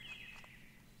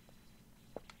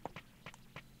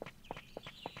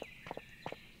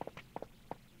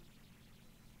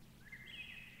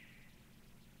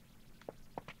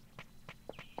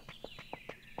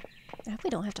 I hope we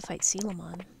don't have to fight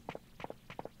Sealamon.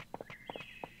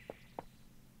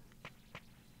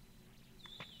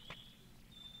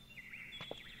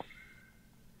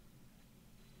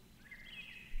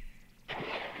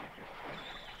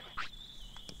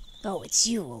 Oh, it's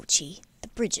you, Ochi. The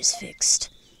bridge is fixed.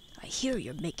 I hear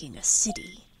you're making a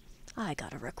city. I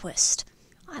got a request.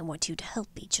 I want you to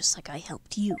help me just like I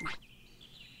helped you.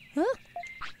 Huh?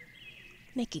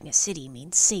 Making a city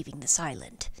means saving this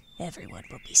island. Everyone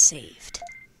will be saved.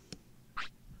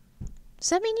 Does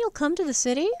that mean you'll come to the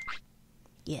city?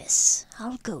 Yes,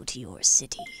 I'll go to your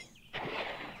city.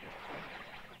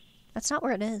 That's not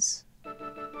where it is.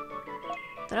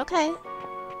 But okay.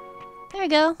 There you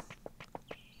go.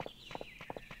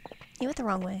 He went the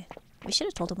wrong way. We should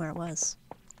have told him where it was.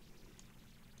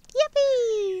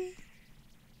 Yippee!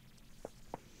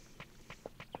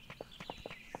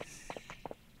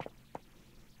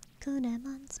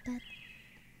 Kunamon's bed.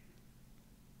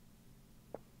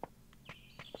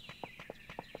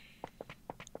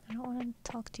 I don't want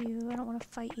to talk to you. I don't want to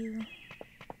fight you.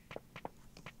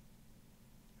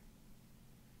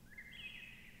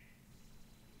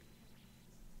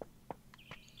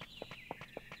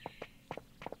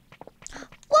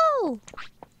 Whoa!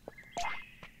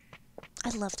 I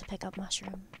love to pick up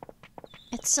mushroom.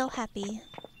 It's so happy.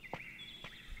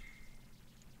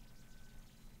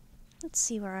 Let's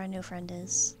see where our new friend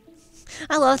is.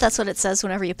 I love that's what it says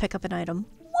whenever you pick up an item.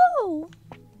 Whoa!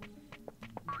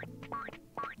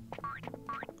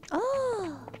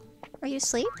 Oh! Are you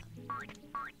asleep?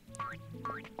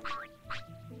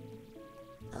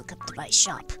 Welcome to my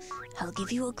shop. I'll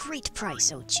give you a great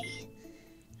price, Ochi.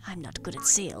 I'm not good at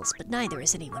sales, but neither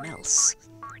is anyone else.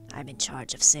 I'm in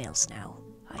charge of sales now.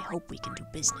 I hope we can do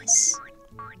business.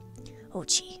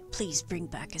 Ochi, please bring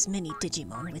back as many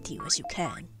Digimon with you as you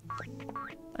can.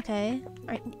 Okay.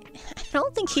 I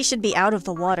don't think he should be out of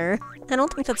the water. I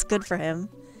don't think that's good for him.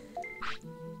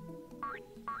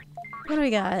 What do we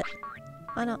got?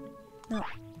 Oh no. No.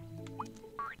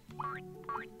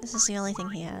 This is the only thing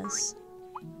he has.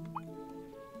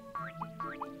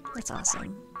 That's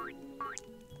awesome.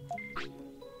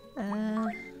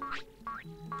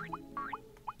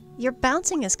 Your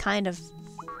bouncing is kind of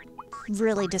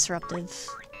really disruptive.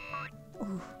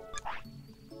 Ooh.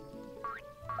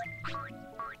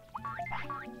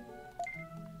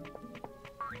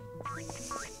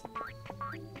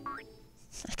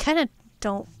 I kind of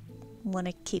don't want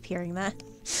to keep hearing that.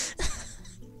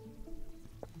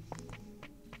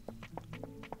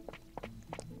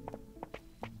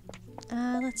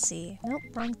 Let's see. Nope,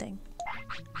 wrong thing.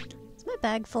 Is my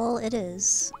bag full? It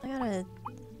is. I gotta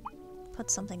put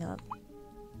something up.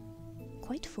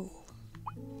 Quite full.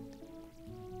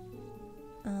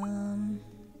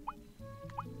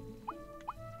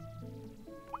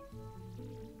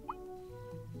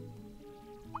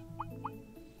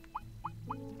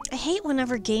 I hate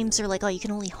whenever games are like, oh, you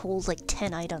can only hold like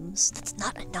 10 items. That's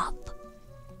not enough.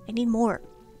 I need more.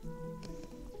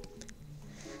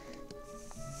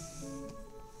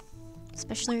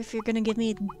 Especially if you're gonna give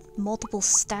me multiple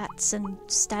stats and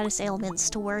status ailments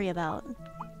to worry about.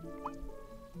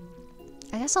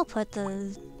 I guess I'll put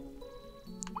the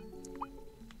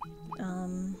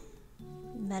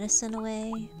medicine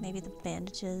away, maybe the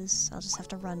bandages. I'll just have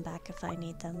to run back if I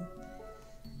need them.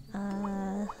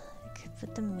 I could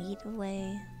put the meat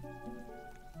away,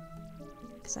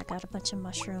 because I got a bunch of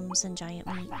mushrooms and giant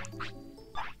meat.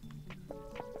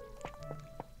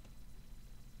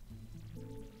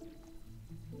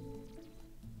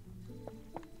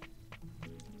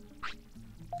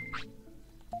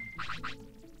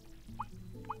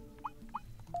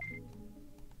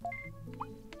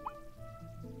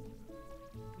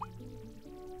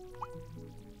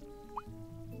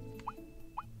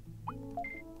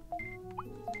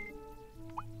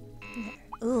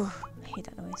 Ooh, I hate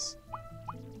that noise.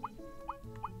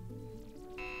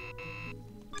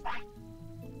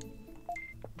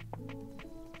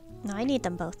 No, I need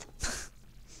them both.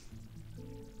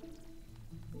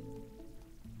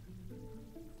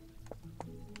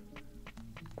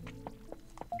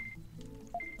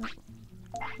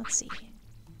 Let's see.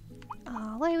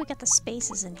 Oh, why do we got the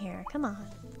spaces in here? Come on.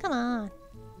 Come on.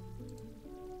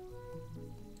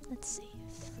 Let's see.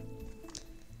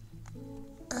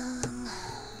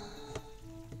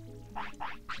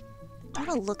 I want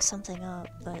to look something up,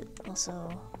 but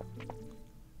also...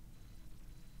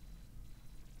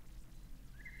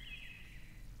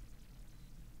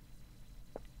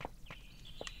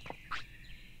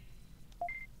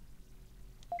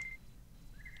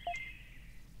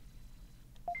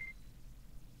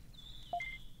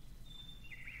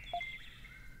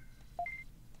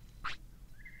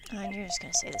 And you're just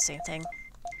gonna say the same thing.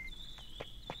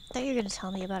 Thought you were gonna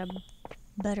tell me about a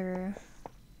better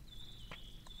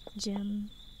gym.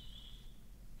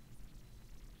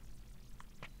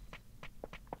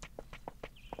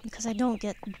 Because I don't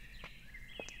get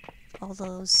all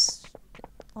those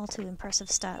all too impressive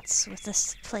stats with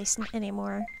this place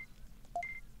anymore.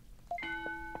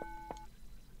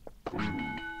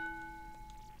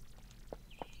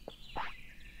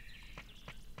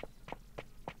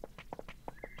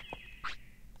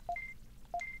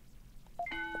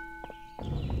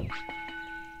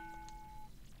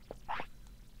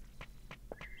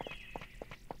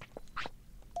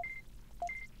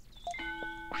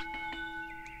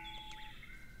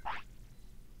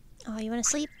 Oh, you wanna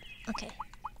sleep? Okay.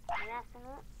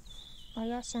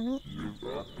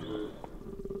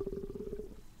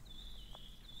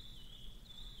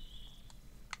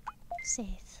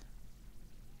 Safe.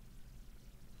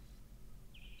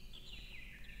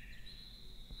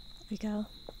 We go.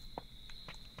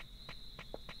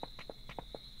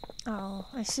 Oh,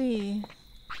 I see.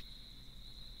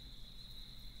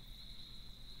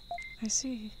 I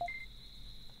see.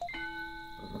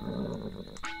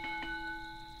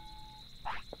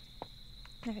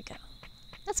 There we go.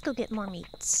 Let's go get more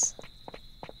meats.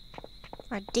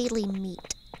 Our daily meat.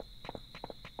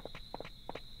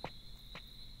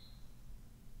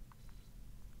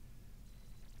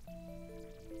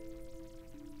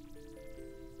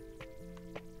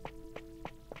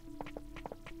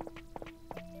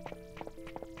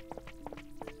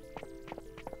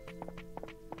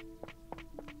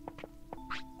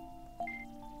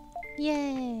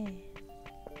 Yay!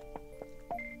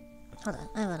 Hold on,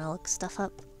 I wanna look stuff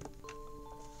up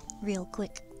real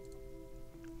quick.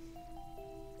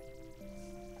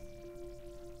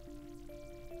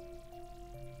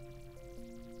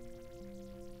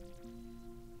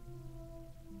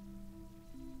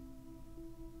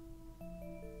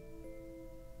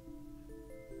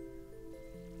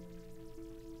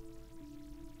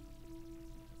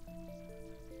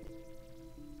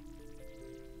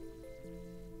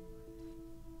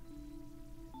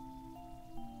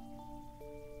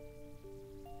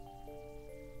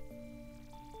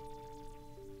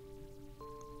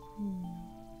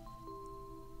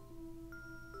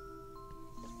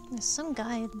 There's some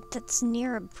guy that's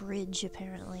near a bridge,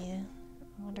 apparently.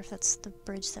 I wonder if that's the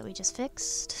bridge that we just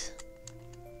fixed.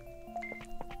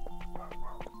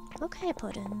 Okay,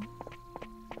 Puddin'.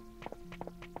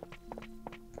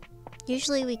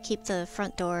 Usually we keep the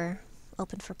front door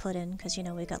open for Puddin', because, you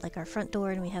know, we got, like, our front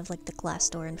door and we have, like, the glass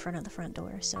door in front of the front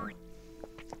door, so...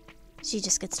 She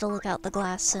just gets to look out the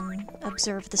glass and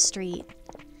observe the street.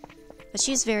 But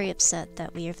she's very upset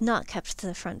that we have not kept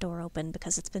the front door open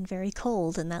because it's been very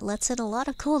cold and that lets in a lot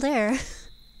of cold air.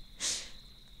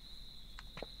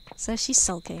 So she's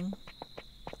sulking.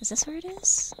 Is this where it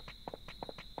is?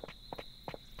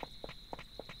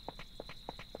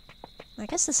 I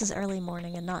guess this is early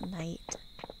morning and not night.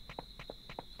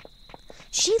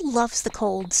 She loves the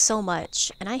cold so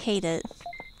much, and I hate it.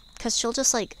 Because she'll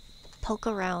just, like, poke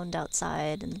around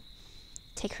outside and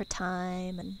take her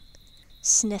time and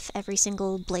sniff every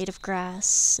single blade of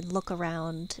grass and look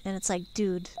around, and it's like,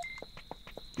 dude,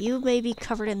 you may be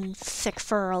covered in thick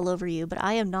fur all over you, but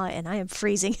I am not, and I am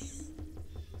freezing.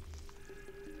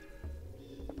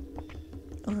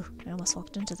 Oh, I almost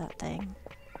walked into that thing.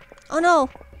 Oh no!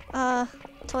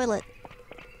 Toilet.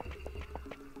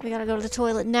 We gotta go to the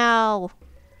toilet now!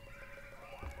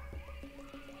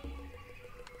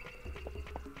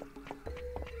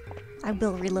 I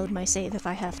will reload my save if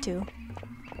I have to.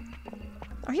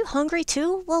 Are you hungry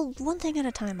too? Well, one thing at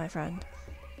a time, my friend.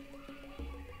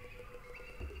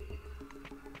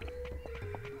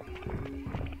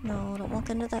 No, don't walk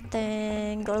into that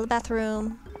thing. Go to the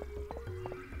bathroom.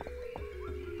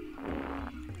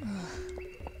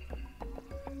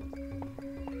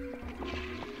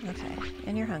 Okay,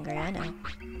 and you're hungry, I know.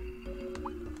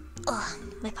 Ugh,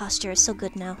 my posture is so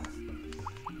good now.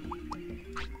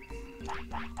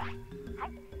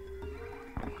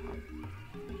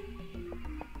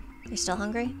 You still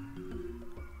hungry?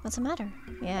 What's the matter?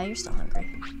 Yeah, you're still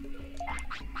hungry.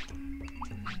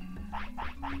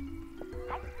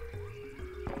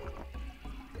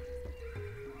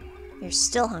 You're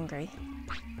still hungry.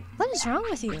 What is wrong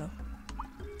with you?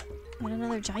 Want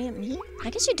another giant meat? I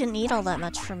guess you didn't eat all that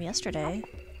much from yesterday.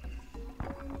 I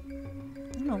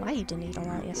don't know why you didn't eat a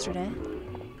lot yesterday.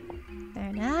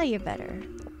 There, now you're better.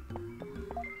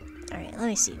 Alright, let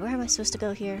me see. Where am I supposed to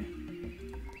go here?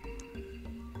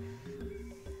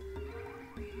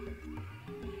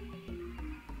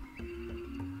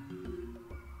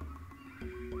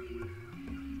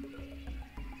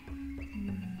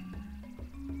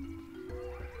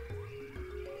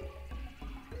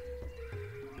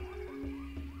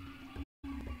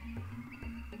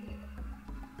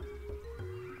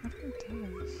 What are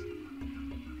those?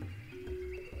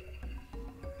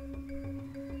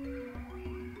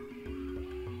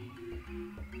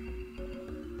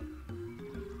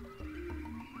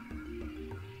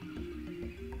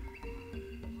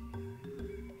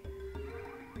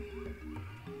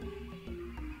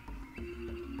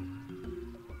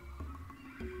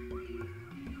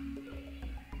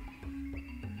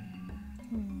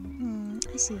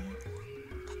 I see.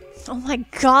 Oh my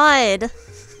god!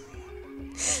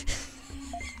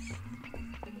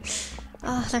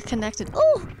 Oh, they're connected.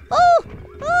 Oh! Oh!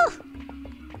 Oh!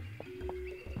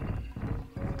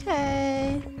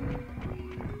 Okay.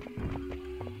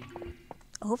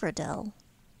 Overdell.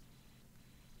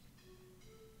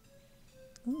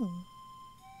 Ooh.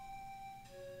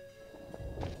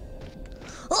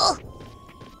 Oh!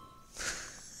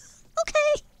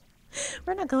 Okay!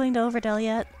 We're not going to Overdell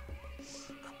yet.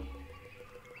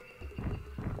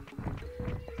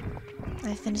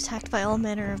 I've been attacked by all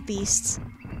manner of beasts.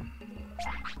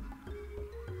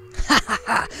 Ha ha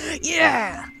ha!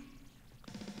 Yeah!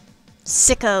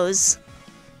 Sickos.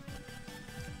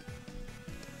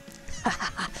 Ha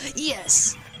ha ha!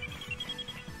 Yes!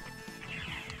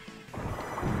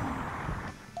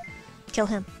 Kill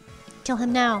him. Kill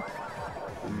him now.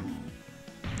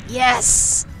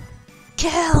 Yes!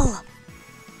 Kill!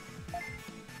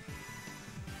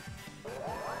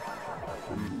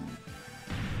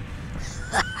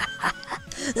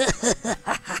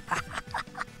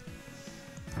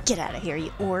 Get out of here,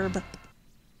 you orb.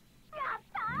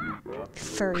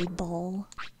 Furry ball.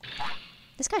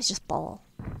 This guy's just ball.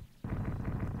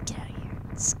 Get out of here.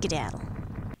 Skedaddle.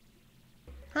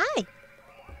 Hi!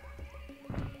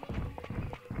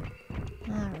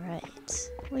 Alright.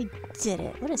 We did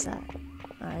it. What is that?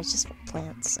 Oh, it's just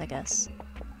plants, I guess.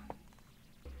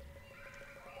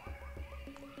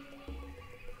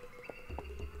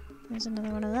 There's another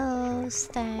one of those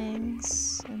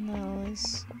things. And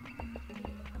those.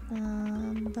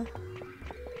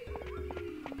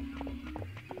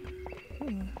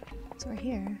 Ooh, it's over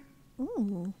here.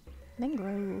 Ooh,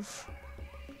 mangrove.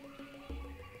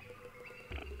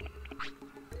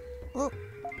 Oh,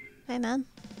 hey man.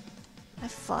 I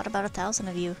fought about 1,000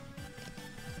 of you.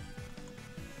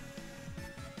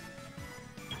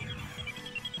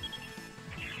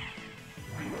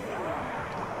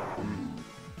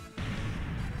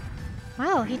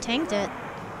 Wow, he tanked it.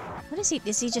 What is he?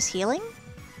 Is he just healing?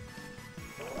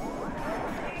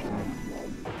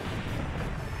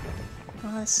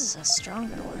 Oh, this is a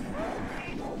stronger one.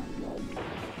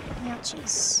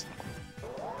 Ouchies.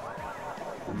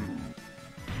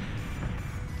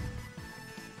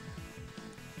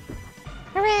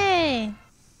 Hooray!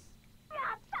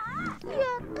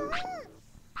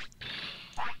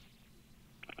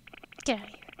 Get out of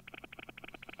here.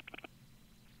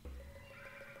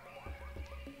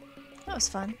 That was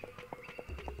fun.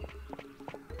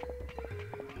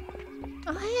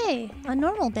 Oh hey! A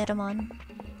normal Digimon.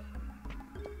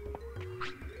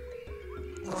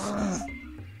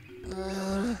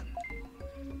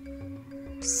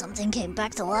 Something came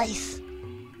back to life.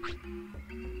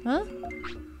 Huh?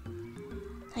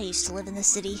 I used to live in the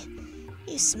city.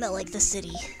 You smell like the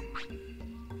city.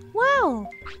 Wow!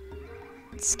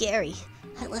 It's scary.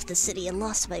 I left the city and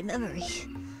lost my memory.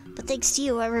 But thanks to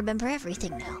you, I remember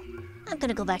everything now. I'm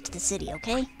gonna go back to the city,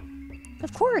 okay?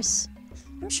 Of course.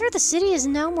 I'm sure the city is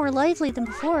now more lively than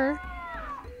before.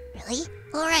 Really?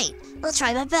 Alright, I'll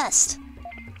try my best.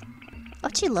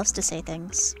 Ochi loves to say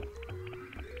things.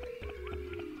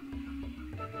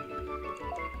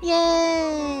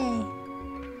 Yay!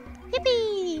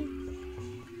 Yippee!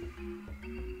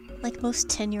 Like most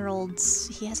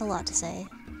 10-year-olds, he has a lot to say.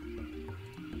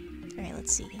 Alright,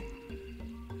 let's see.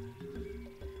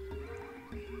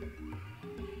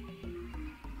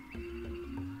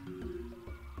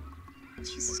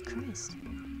 Jesus Christ.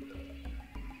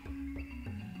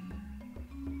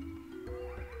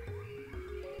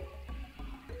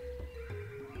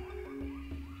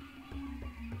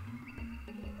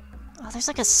 Oh, there's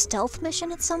like a stealth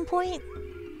mission at some point?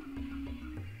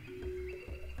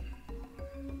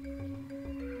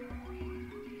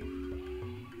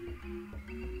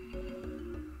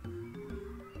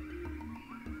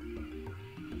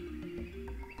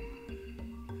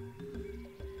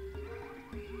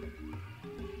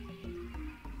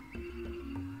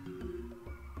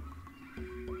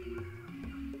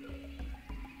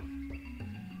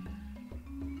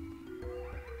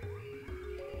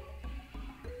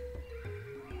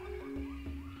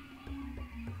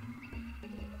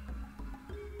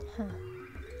 Huh.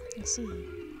 I see.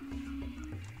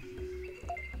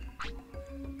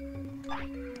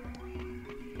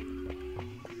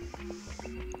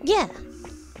 Yeah!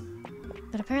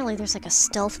 But apparently there's like a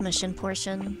stealth mission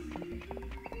portion.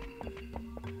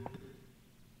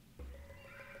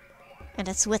 And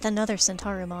it's with another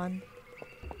Centarumon.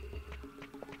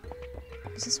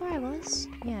 Is this where I was?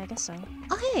 Yeah, I guess so.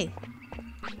 Oh, hey!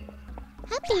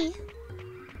 Happy!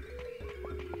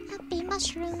 Happy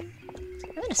mushroom!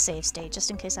 I'm in a save state just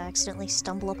in case I accidentally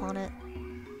stumble upon it.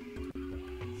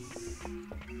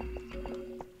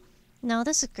 No,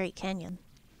 this is Great Canyon.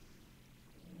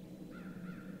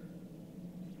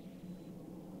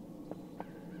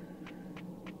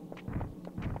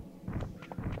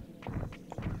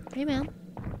 Hey man.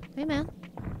 Hey man.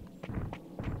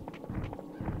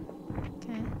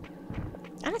 Okay.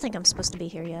 I don't think I'm supposed to be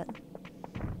here yet.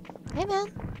 Hey man.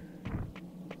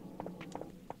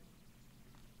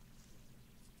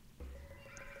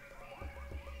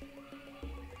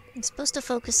 I'm supposed to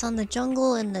focus on the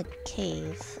jungle and the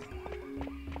cave.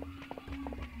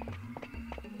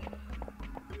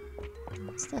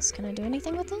 What's this? Can I do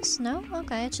anything with this? No?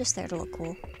 Okay, it's just there to look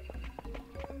cool.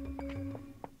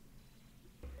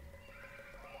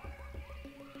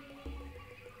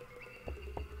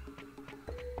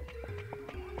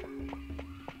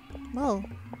 Whoa.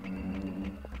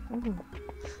 Ooh.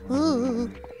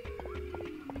 Ooh.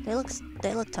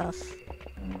 They look tough.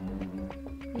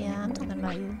 Yeah, I'm talking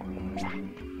about you.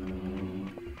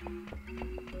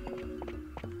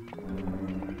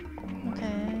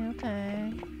 Okay,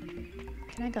 okay.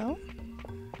 Can I go?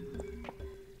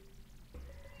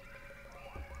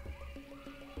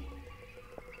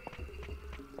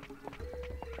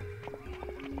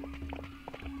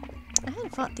 I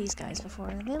haven't fought these guys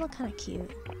before. They look kind of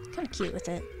cute. Kind of cute with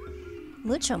it.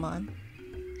 Muchomon.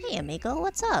 Hey, amigo,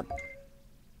 what's up?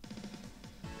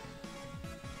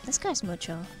 This guy's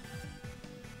Mucho.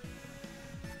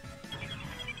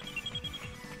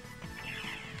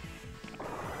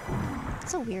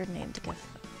 That's a weird name to give,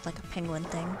 like, a penguin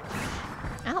thing.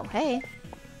 Ow, hey.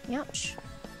 Ouch.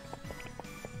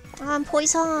 I'm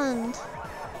poisoned!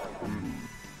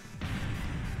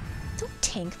 Don't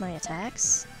tank my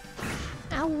attacks.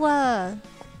 Ow!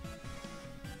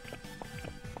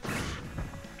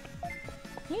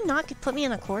 Can you not put me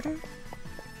in a corner?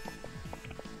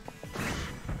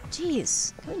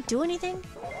 Jeez, can we do anything?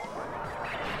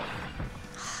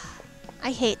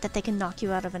 I hate that they can knock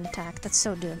you out of an attack. That's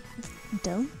so dumb.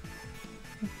 Dumb?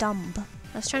 Dumb.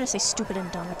 I was trying to say stupid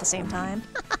and dumb at the same time.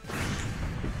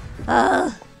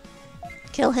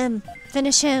 Kill him.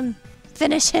 Finish him.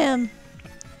 Finish him.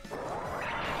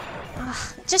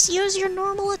 Just use your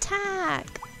normal attack.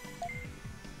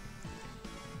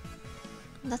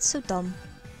 That's so dumb.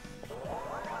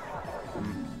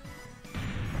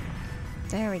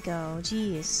 There we go.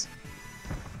 Jeez.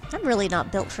 I'm really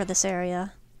not built for this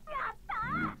area.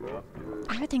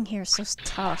 Everything here is so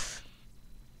tough.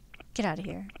 Get out of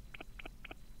here.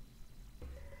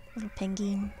 Little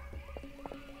penguin.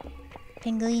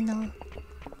 Pinguino.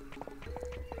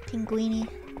 Pinguini.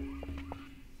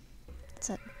 It's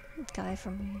that guy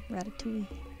from Ratatouille.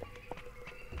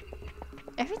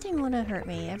 Everything wanna hurt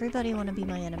me. Everybody wanna be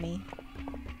my enemy.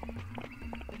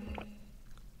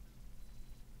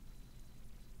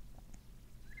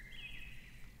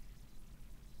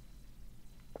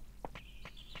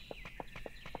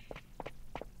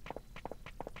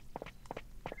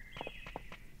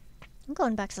 I'm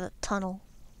going back to the tunnel.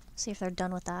 See if they're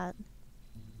done with that.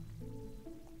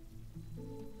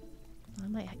 I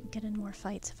might get in more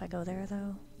fights if I go there,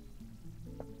 though.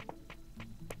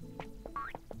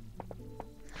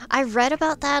 I read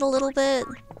about that a little bit.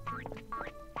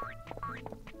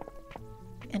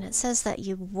 And it says that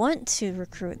you want to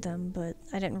recruit them, but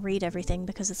I didn't read everything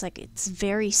because it's like, it's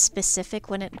very specific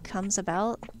when it comes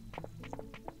about.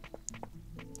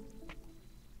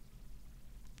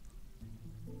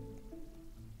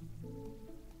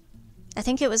 I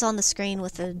think it was on the screen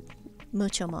with the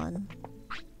Muchomon.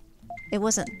 It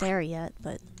wasn't there yet,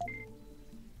 but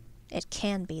it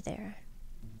can be there.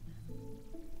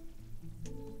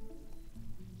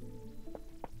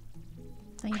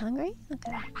 Are you hungry?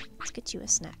 Okay. Let's get you a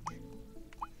snack.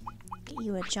 Get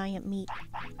you a giant meat.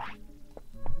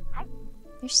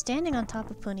 You're standing on top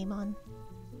of Punimon.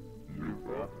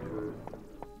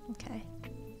 Okay.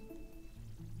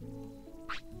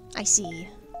 I see.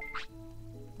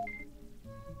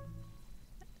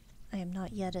 I am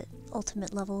not yet at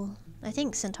ultimate level. I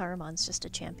think Centaurumon's just a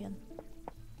champion.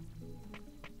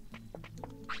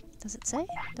 Does it say?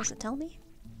 Does it tell me?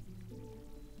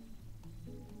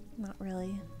 Not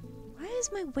really. Why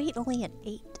is my weight only at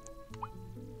 8?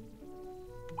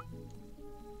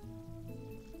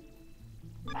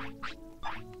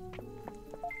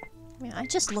 Yeah, I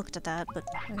just looked at that, but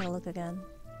I'm gonna look again.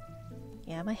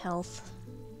 Yeah, my health.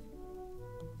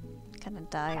 Kind of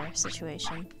dire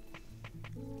situation.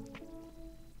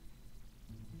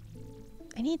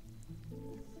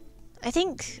 I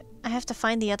think I have to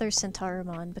find the other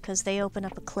Centaurumon because they open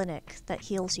up a clinic that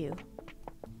heals you.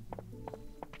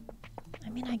 I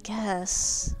mean, I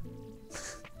guess.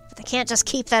 But they can't just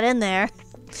keep that in there.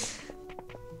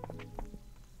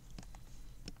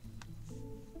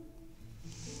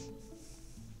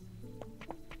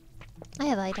 I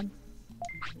have item.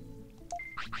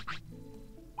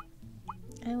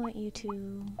 I want you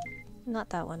to... Not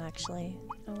that one, actually.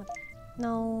 I want...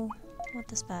 No. I want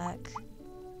this back.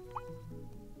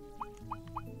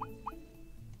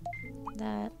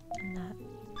 That and that.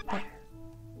 There.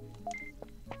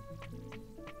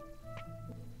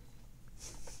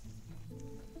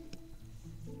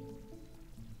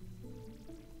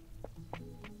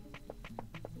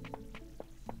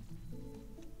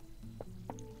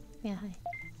 Yeah, hi.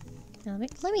 Now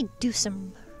let me do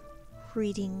some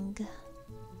reading.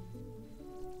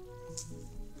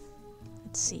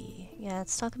 Let's see. Yeah,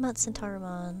 let's talk about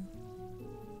Centaurumon.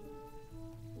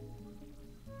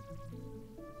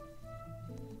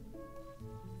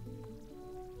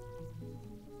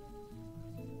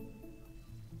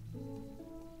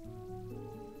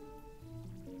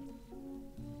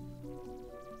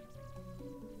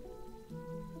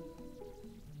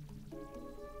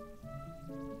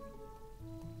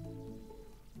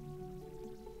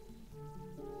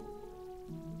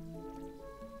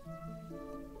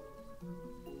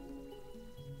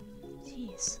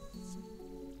 Jeez.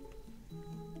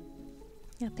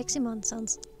 Yeah, Piximon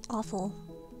sounds awful.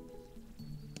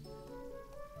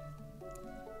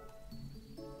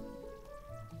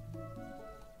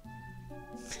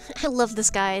 I love this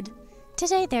guide.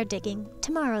 Today they're digging,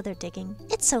 tomorrow they're digging.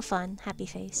 It's so fun, happy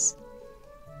face.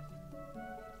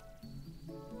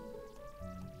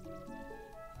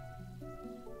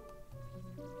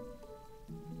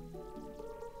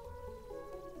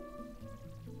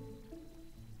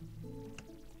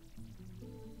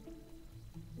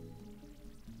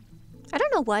 I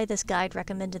don't know why this guide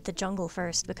recommended the jungle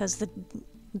first, because the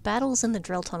battles in the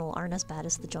drill tunnel aren't as bad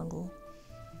as the jungle.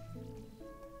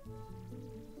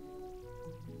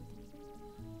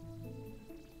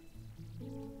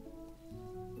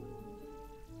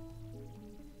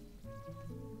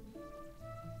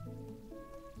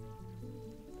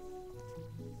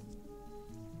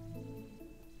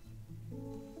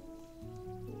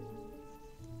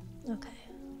 Okay.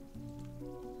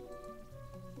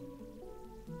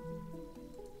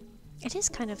 It is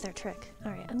kind of their trick.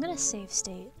 Alright, I'm gonna save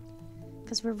state.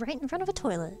 Because we're right in front of a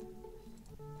toilet.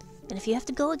 And if you have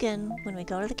to go again, when we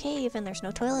go to the cave and there's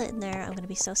no toilet in there, I'm gonna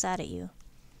be so sad at you.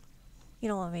 You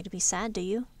don't want me to be sad, do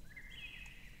you?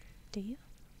 Do you?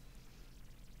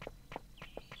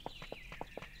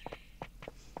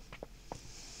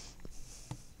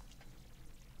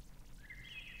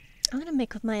 I'm gonna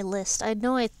make my list. I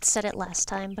know I said it last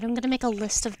time, but I'm gonna make a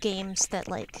list of games that,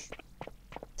 like,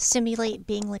 simulate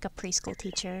being like a preschool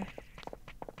teacher.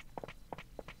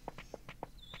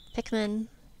 Pikmin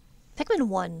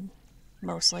 1,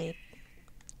 mostly.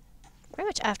 Pretty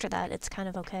much after that, it's kind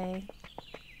of okay.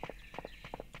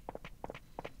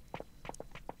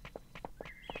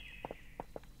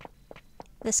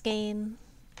 This game.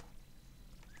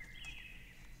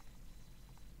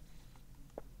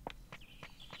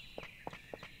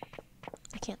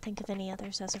 I can't think of any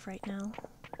others as of right now.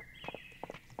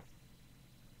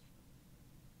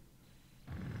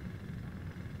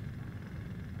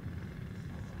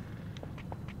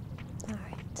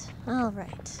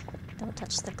 Alright. Don't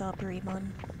touch the Gobberimon.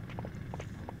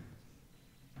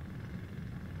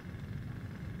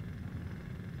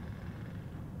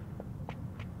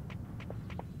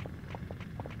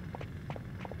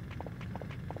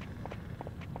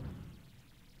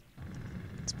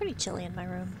 It's pretty chilly in my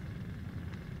room.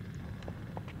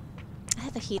 I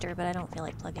have a heater, but I don't feel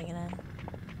like plugging it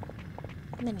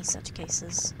in. Many such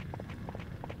cases.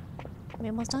 We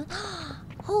almost done?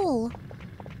 Hole!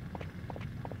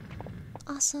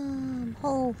 Awesome!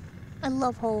 Hole. I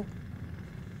love hole.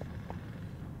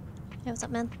 Hey, what's up,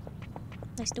 man?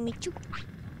 Nice to meet you.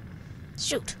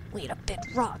 Shoot, we hit a big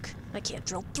rock. I can't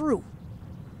drill through.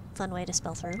 Fun way to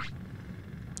spell through.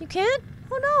 You can't?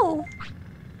 Oh no!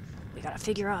 We gotta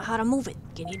figure out how to move it.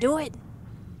 Can you do it?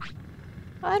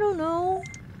 I don't know.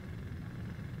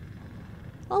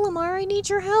 Olimar, I need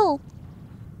your help.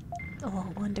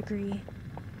 Oh, 1 degree.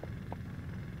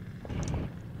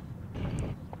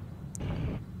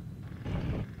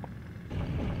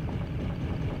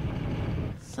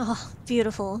 Oh,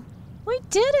 beautiful. We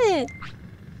did it!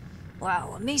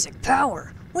 Wow, amazing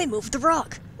power! We moved the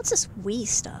rock! What's this we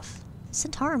stuff?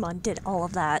 Centaurimon did all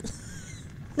of that.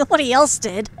 Nobody else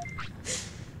did.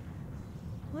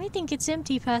 I think it's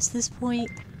empty past this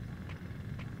point.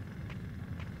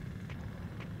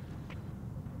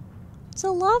 It's a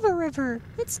lava river.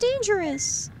 It's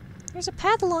dangerous. There's a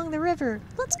path along the river.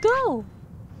 Let's go.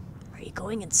 Are you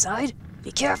going inside?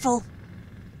 Be careful!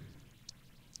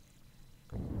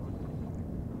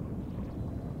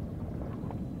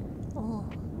 Oh.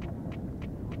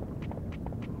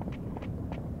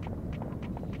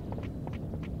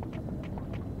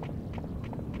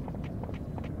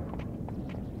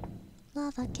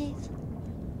 Lava cave.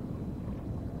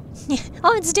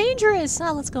 Oh, it's dangerous!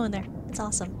 Oh, let's go in there. It's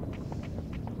awesome.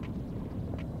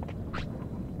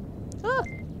 Oh.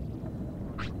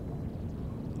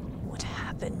 What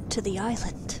happened to the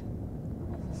island?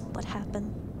 What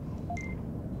happened?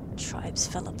 Tribes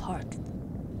fell apart,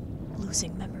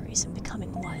 losing memories and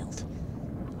becoming wild.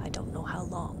 I don't know how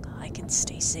long I can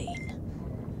stay sane.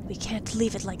 We can't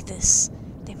leave it like this.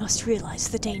 They must realize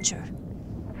the danger.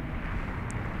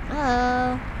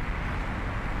 Uh-oh.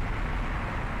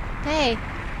 Hey.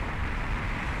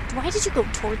 Why did you go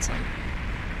towards him?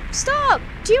 Stop!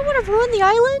 Do you want to ruin the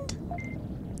island?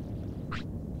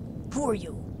 Who are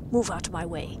you? Move out of my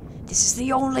way. This is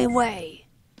the only way.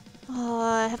 Oh,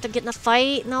 I have to get in a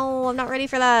fight? No, I'm not ready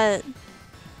for that.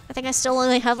 I think I still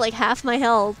only have like half my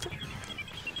health.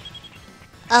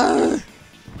 Ugh.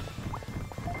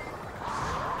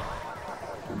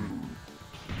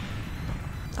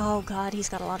 Oh god, he's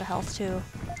got a lot of health too.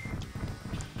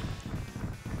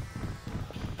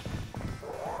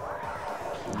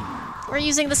 We're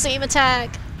using the same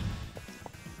attack.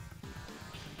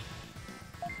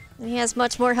 And he has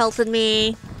much more health than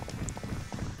me.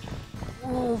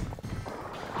 Oh.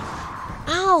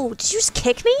 Ow! Did you just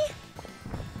kick me?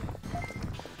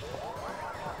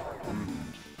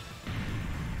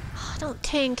 Oh, don't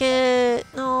tank it.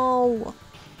 No.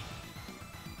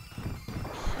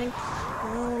 I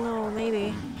don't know,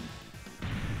 maybe.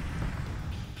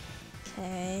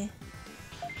 Okay.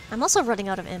 I'm also running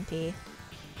out of MP.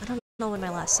 I don't know when my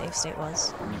last save state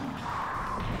was.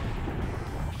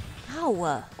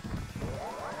 Ow!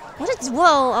 What is—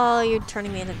 whoa! Oh, you're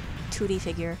turning me into a 2D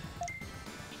figure.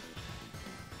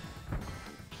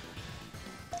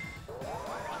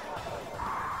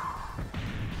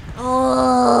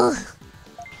 Oh!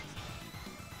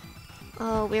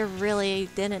 Oh, we're really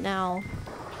in it now.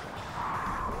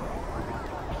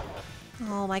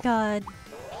 Oh my god.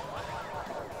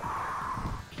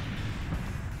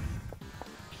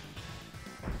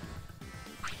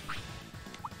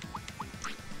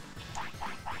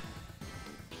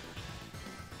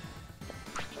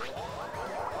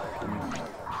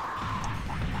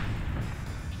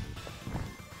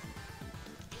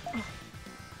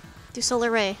 Do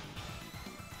solar ray.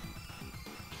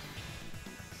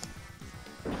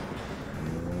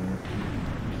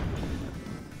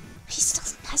 He still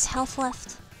has health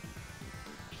left.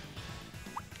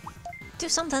 Do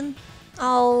something.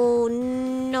 Oh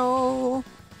no.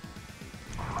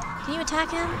 Can you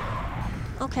attack him?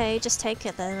 Okay, just take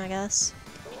it then, I guess.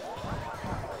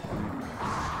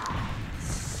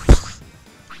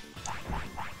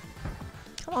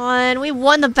 Come on, we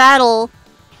won the battle.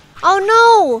 Oh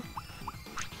no!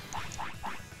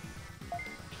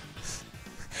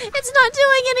 It's not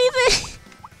doing anything!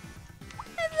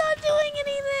 It's not doing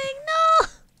anything! No!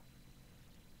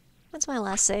 What's my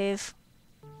last save?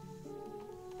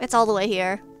 It's all the way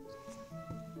here.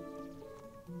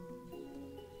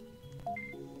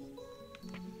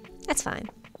 That's fine.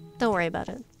 Don't worry about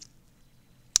it.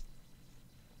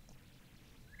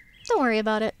 Don't worry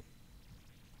about it.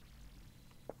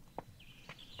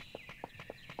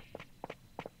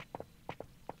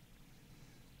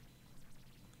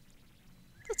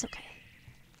 It's okay.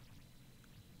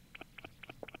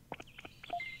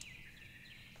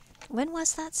 When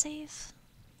was that save?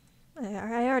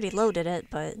 I already loaded it,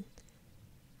 but...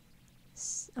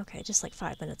 Okay, just like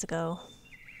 5 minutes ago.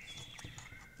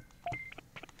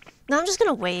 No, I'm just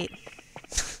gonna wait.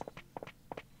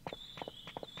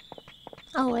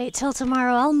 I'll wait till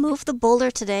tomorrow. I'll move the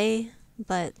boulder today,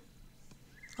 but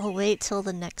I'll wait till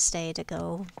the next day to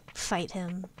go fight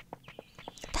him.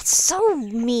 That's so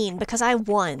mean because I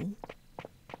won.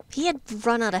 He had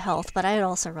run out of health, but I had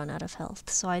also run out of health,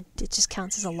 so it just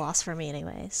counts as a loss for me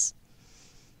anyways.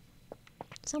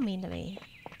 So mean to me.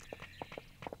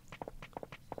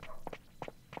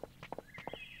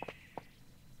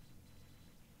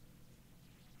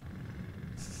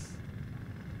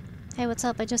 Hey, what's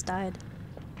up? I just died.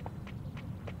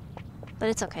 But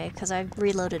it's okay, because I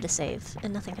reloaded a save,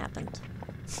 and nothing happened.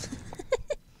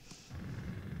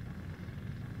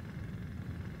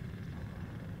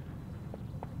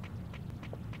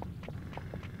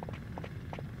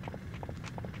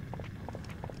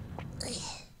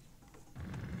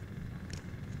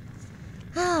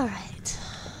 Alright.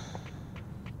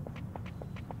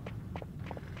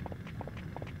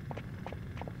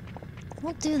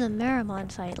 We'll do the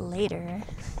Miramon fight later.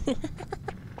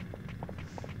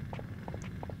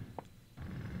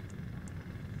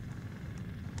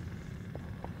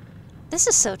 This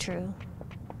is so true.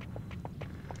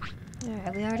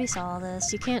 Alright, we already saw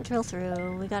this. You can't drill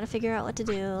through. We gotta figure out what to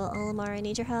do. Olimar, I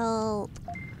need your help.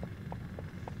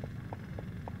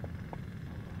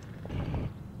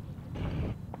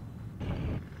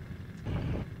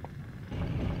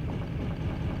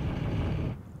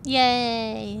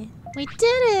 Yay! We did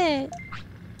it!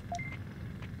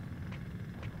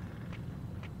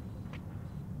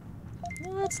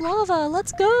 Oh, it's lava!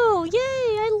 Let's go! Yay!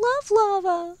 I love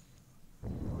lava!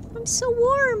 I'm so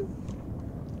warm!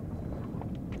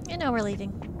 And now we're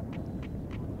leaving.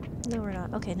 No, we're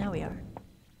not. Okay, now we are.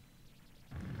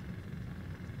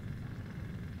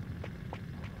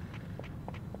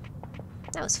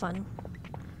 That was fun.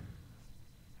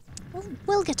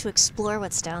 We'll get to explore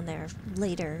what's down there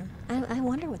later. I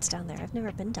wonder what's down there. I've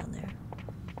never been down there.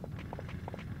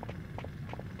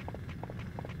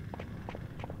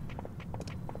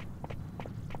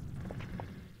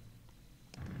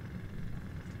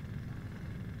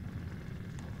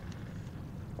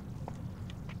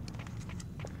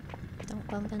 Don't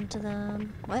bump into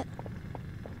them. What?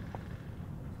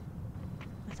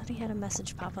 I thought he had a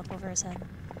message pop up over his head.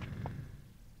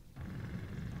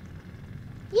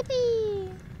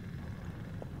 Yippee!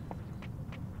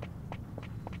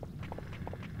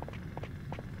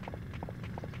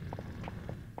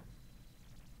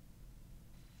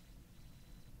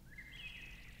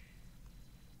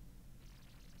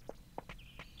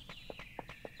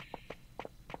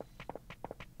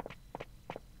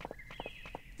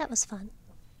 That was fun.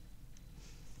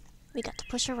 We got to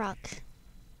push a rock.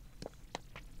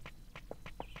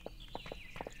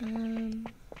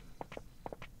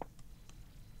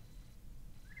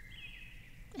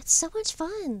 It's so much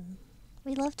fun.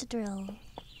 We love to drill.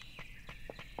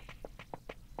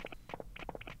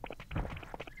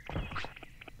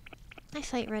 I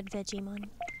fight red Digimon.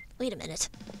 Wait a minute.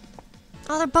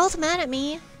 Oh, they're both mad at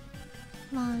me.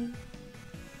 Come on.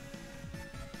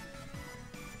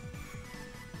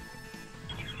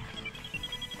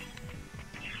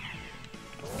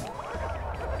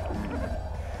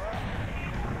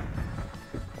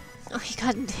 Oh, he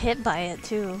got hit by it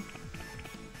too.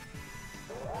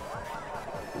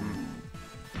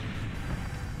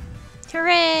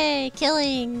 Hooray!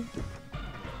 Killing!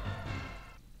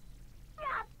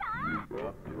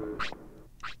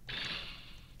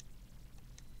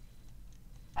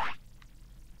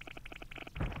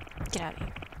 Get out of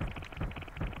here.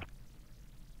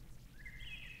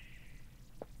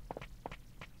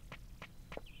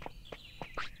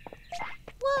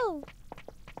 Whoa!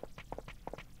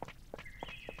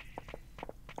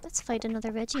 Let's fight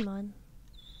another Digimon.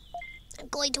 I'm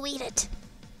going to eat it!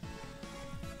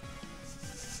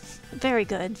 Very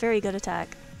good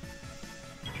attack.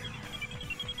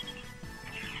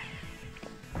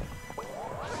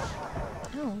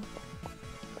 Oh.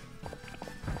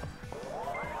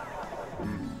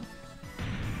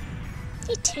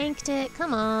 He tanked it.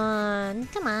 Come on.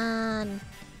 Come on.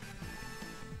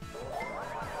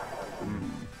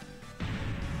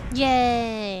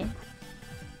 Yay.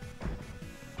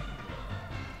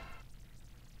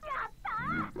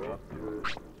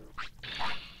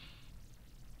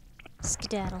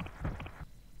 Skedaddle.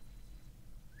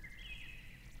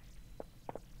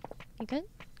 You good?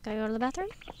 Gotta go to the bathroom?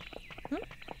 Hmm?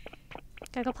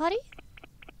 Gotta go potty?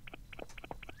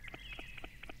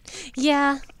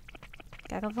 Yeah.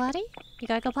 Gotta go potty? You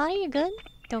gotta go potty? You good?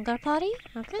 Don't go potty?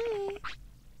 Okay.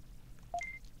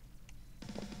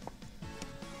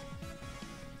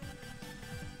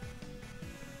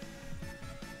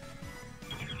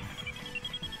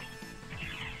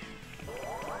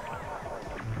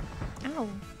 Ow.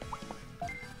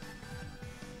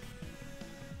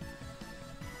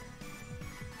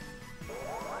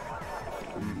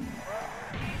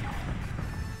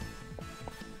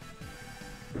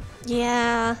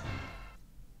 Yeah.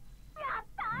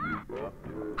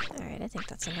 Alright, I think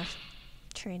that's enough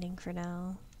training for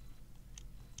now.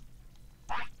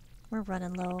 We're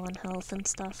running low on health and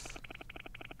stuff.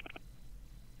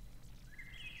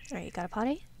 Alright, you got a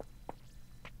potty?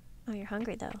 Oh, you're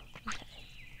hungry though. Okay.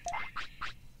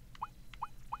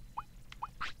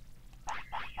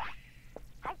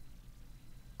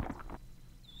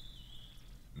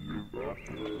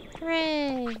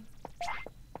 Hooray!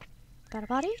 Got a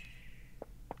potty?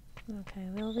 Okay,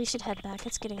 well, we should head back.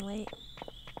 It's getting late.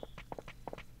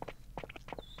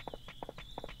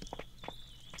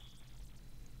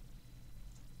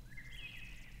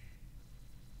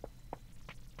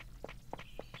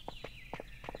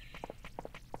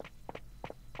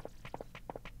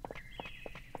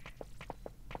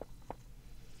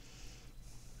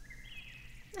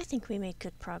 I think we made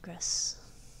good progress.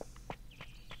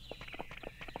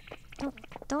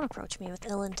 Don't approach me with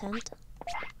ill intent.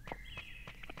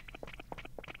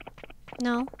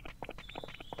 No.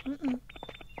 Mm-mm.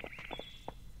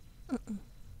 Mm-mm.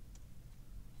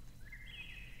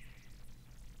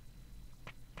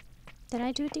 Did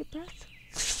I do a deep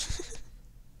breath?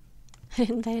 I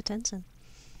didn't pay attention.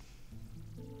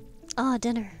 Ah,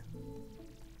 dinner.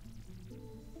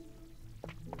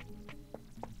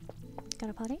 Got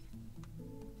a potty?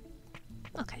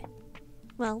 Okay.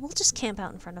 Well, we'll just camp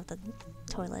out in front of the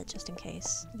toilet just in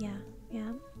case. Yeah,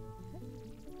 yeah.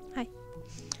 Hi.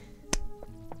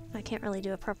 I can't really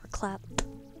do a proper clap.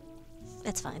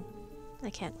 It's fine. I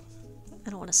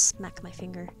don't want to smack my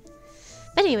finger.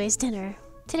 But anyways, dinner.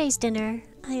 Today's dinner,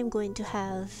 I am going to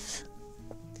have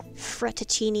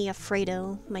fettuccine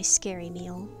alfredo, my scary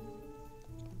meal.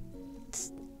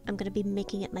 I'm gonna be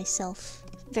making it myself.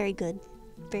 Very good.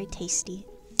 Very tasty.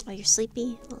 Oh, you're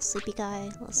sleepy? Little sleepy guy,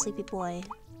 little sleepy boy.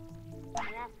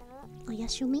 Oh,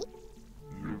 yes, you me?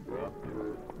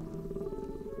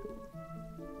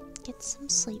 Get some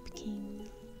sleep, King.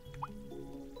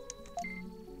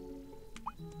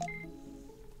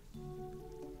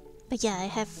 But yeah, I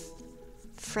have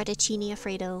fettuccine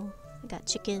alfredo. I got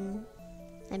chicken.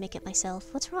 I make it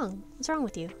myself. What's wrong? What's wrong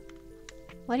with you?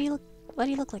 Why do you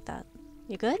look like that?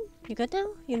 You good? You good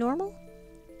now? You normal?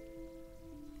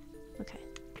 Okay.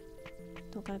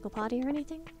 Don't gotta go potty or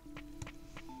anything?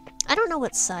 I don't know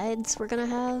what sides we're gonna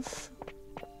have,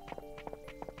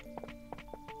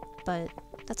 but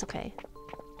that's okay.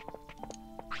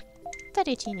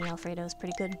 Fettuccine alfredo is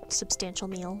pretty good, substantial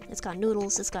meal. It's got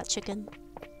noodles, it's got chicken.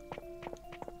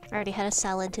 I already had a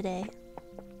salad today,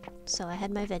 so I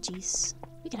had my veggies.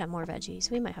 We could have more veggies.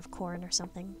 We might have corn or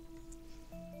something.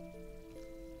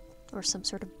 Or some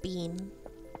sort of bean.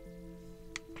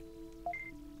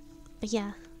 But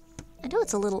yeah, I know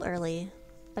it's a little early,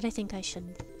 but I think I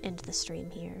should end the stream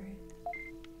here.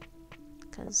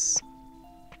 'Cause...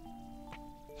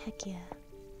 heck yeah.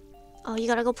 Oh, you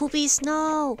gotta go poopies?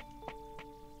 No!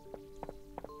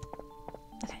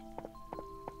 Okay.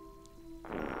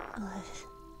 Ugh.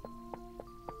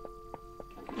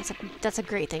 That's a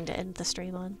great thing to end the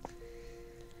stream on.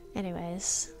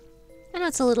 Anyways. I know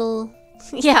it's a little...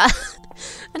 yeah!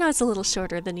 I know it's a little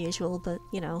shorter than usual, but,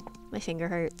 you know, my finger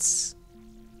hurts.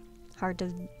 Hard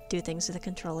to do things with a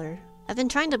controller. I've been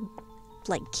trying to,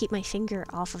 like, keep my finger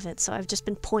off of it, so I've just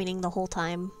been pointing the whole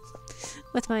time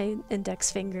with my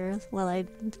index finger while I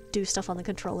do stuff on the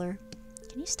controller.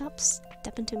 Can you stop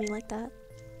stepping to me like that?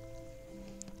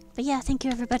 But yeah, thank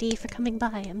you everybody for coming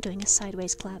by. I'm doing a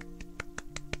sideways clap.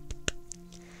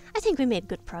 I think we made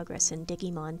good progress in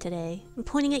Digimon today. I'm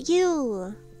pointing at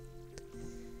you!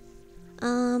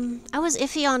 I was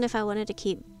iffy on if I wanted to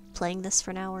keep playing this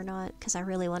for now or not, because I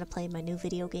really want to play my new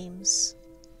video games.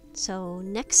 So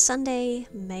next Sunday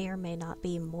may or may not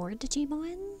be more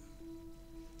Digimon.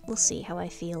 We'll see how I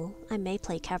feel. I may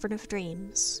play Cavern of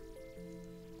Dreams.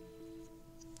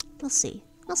 We'll see.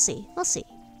 We'll see. We'll see.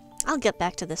 I'll get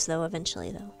back to this though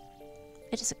eventually though.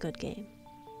 It is a good game.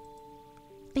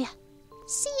 But yeah.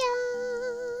 See ya!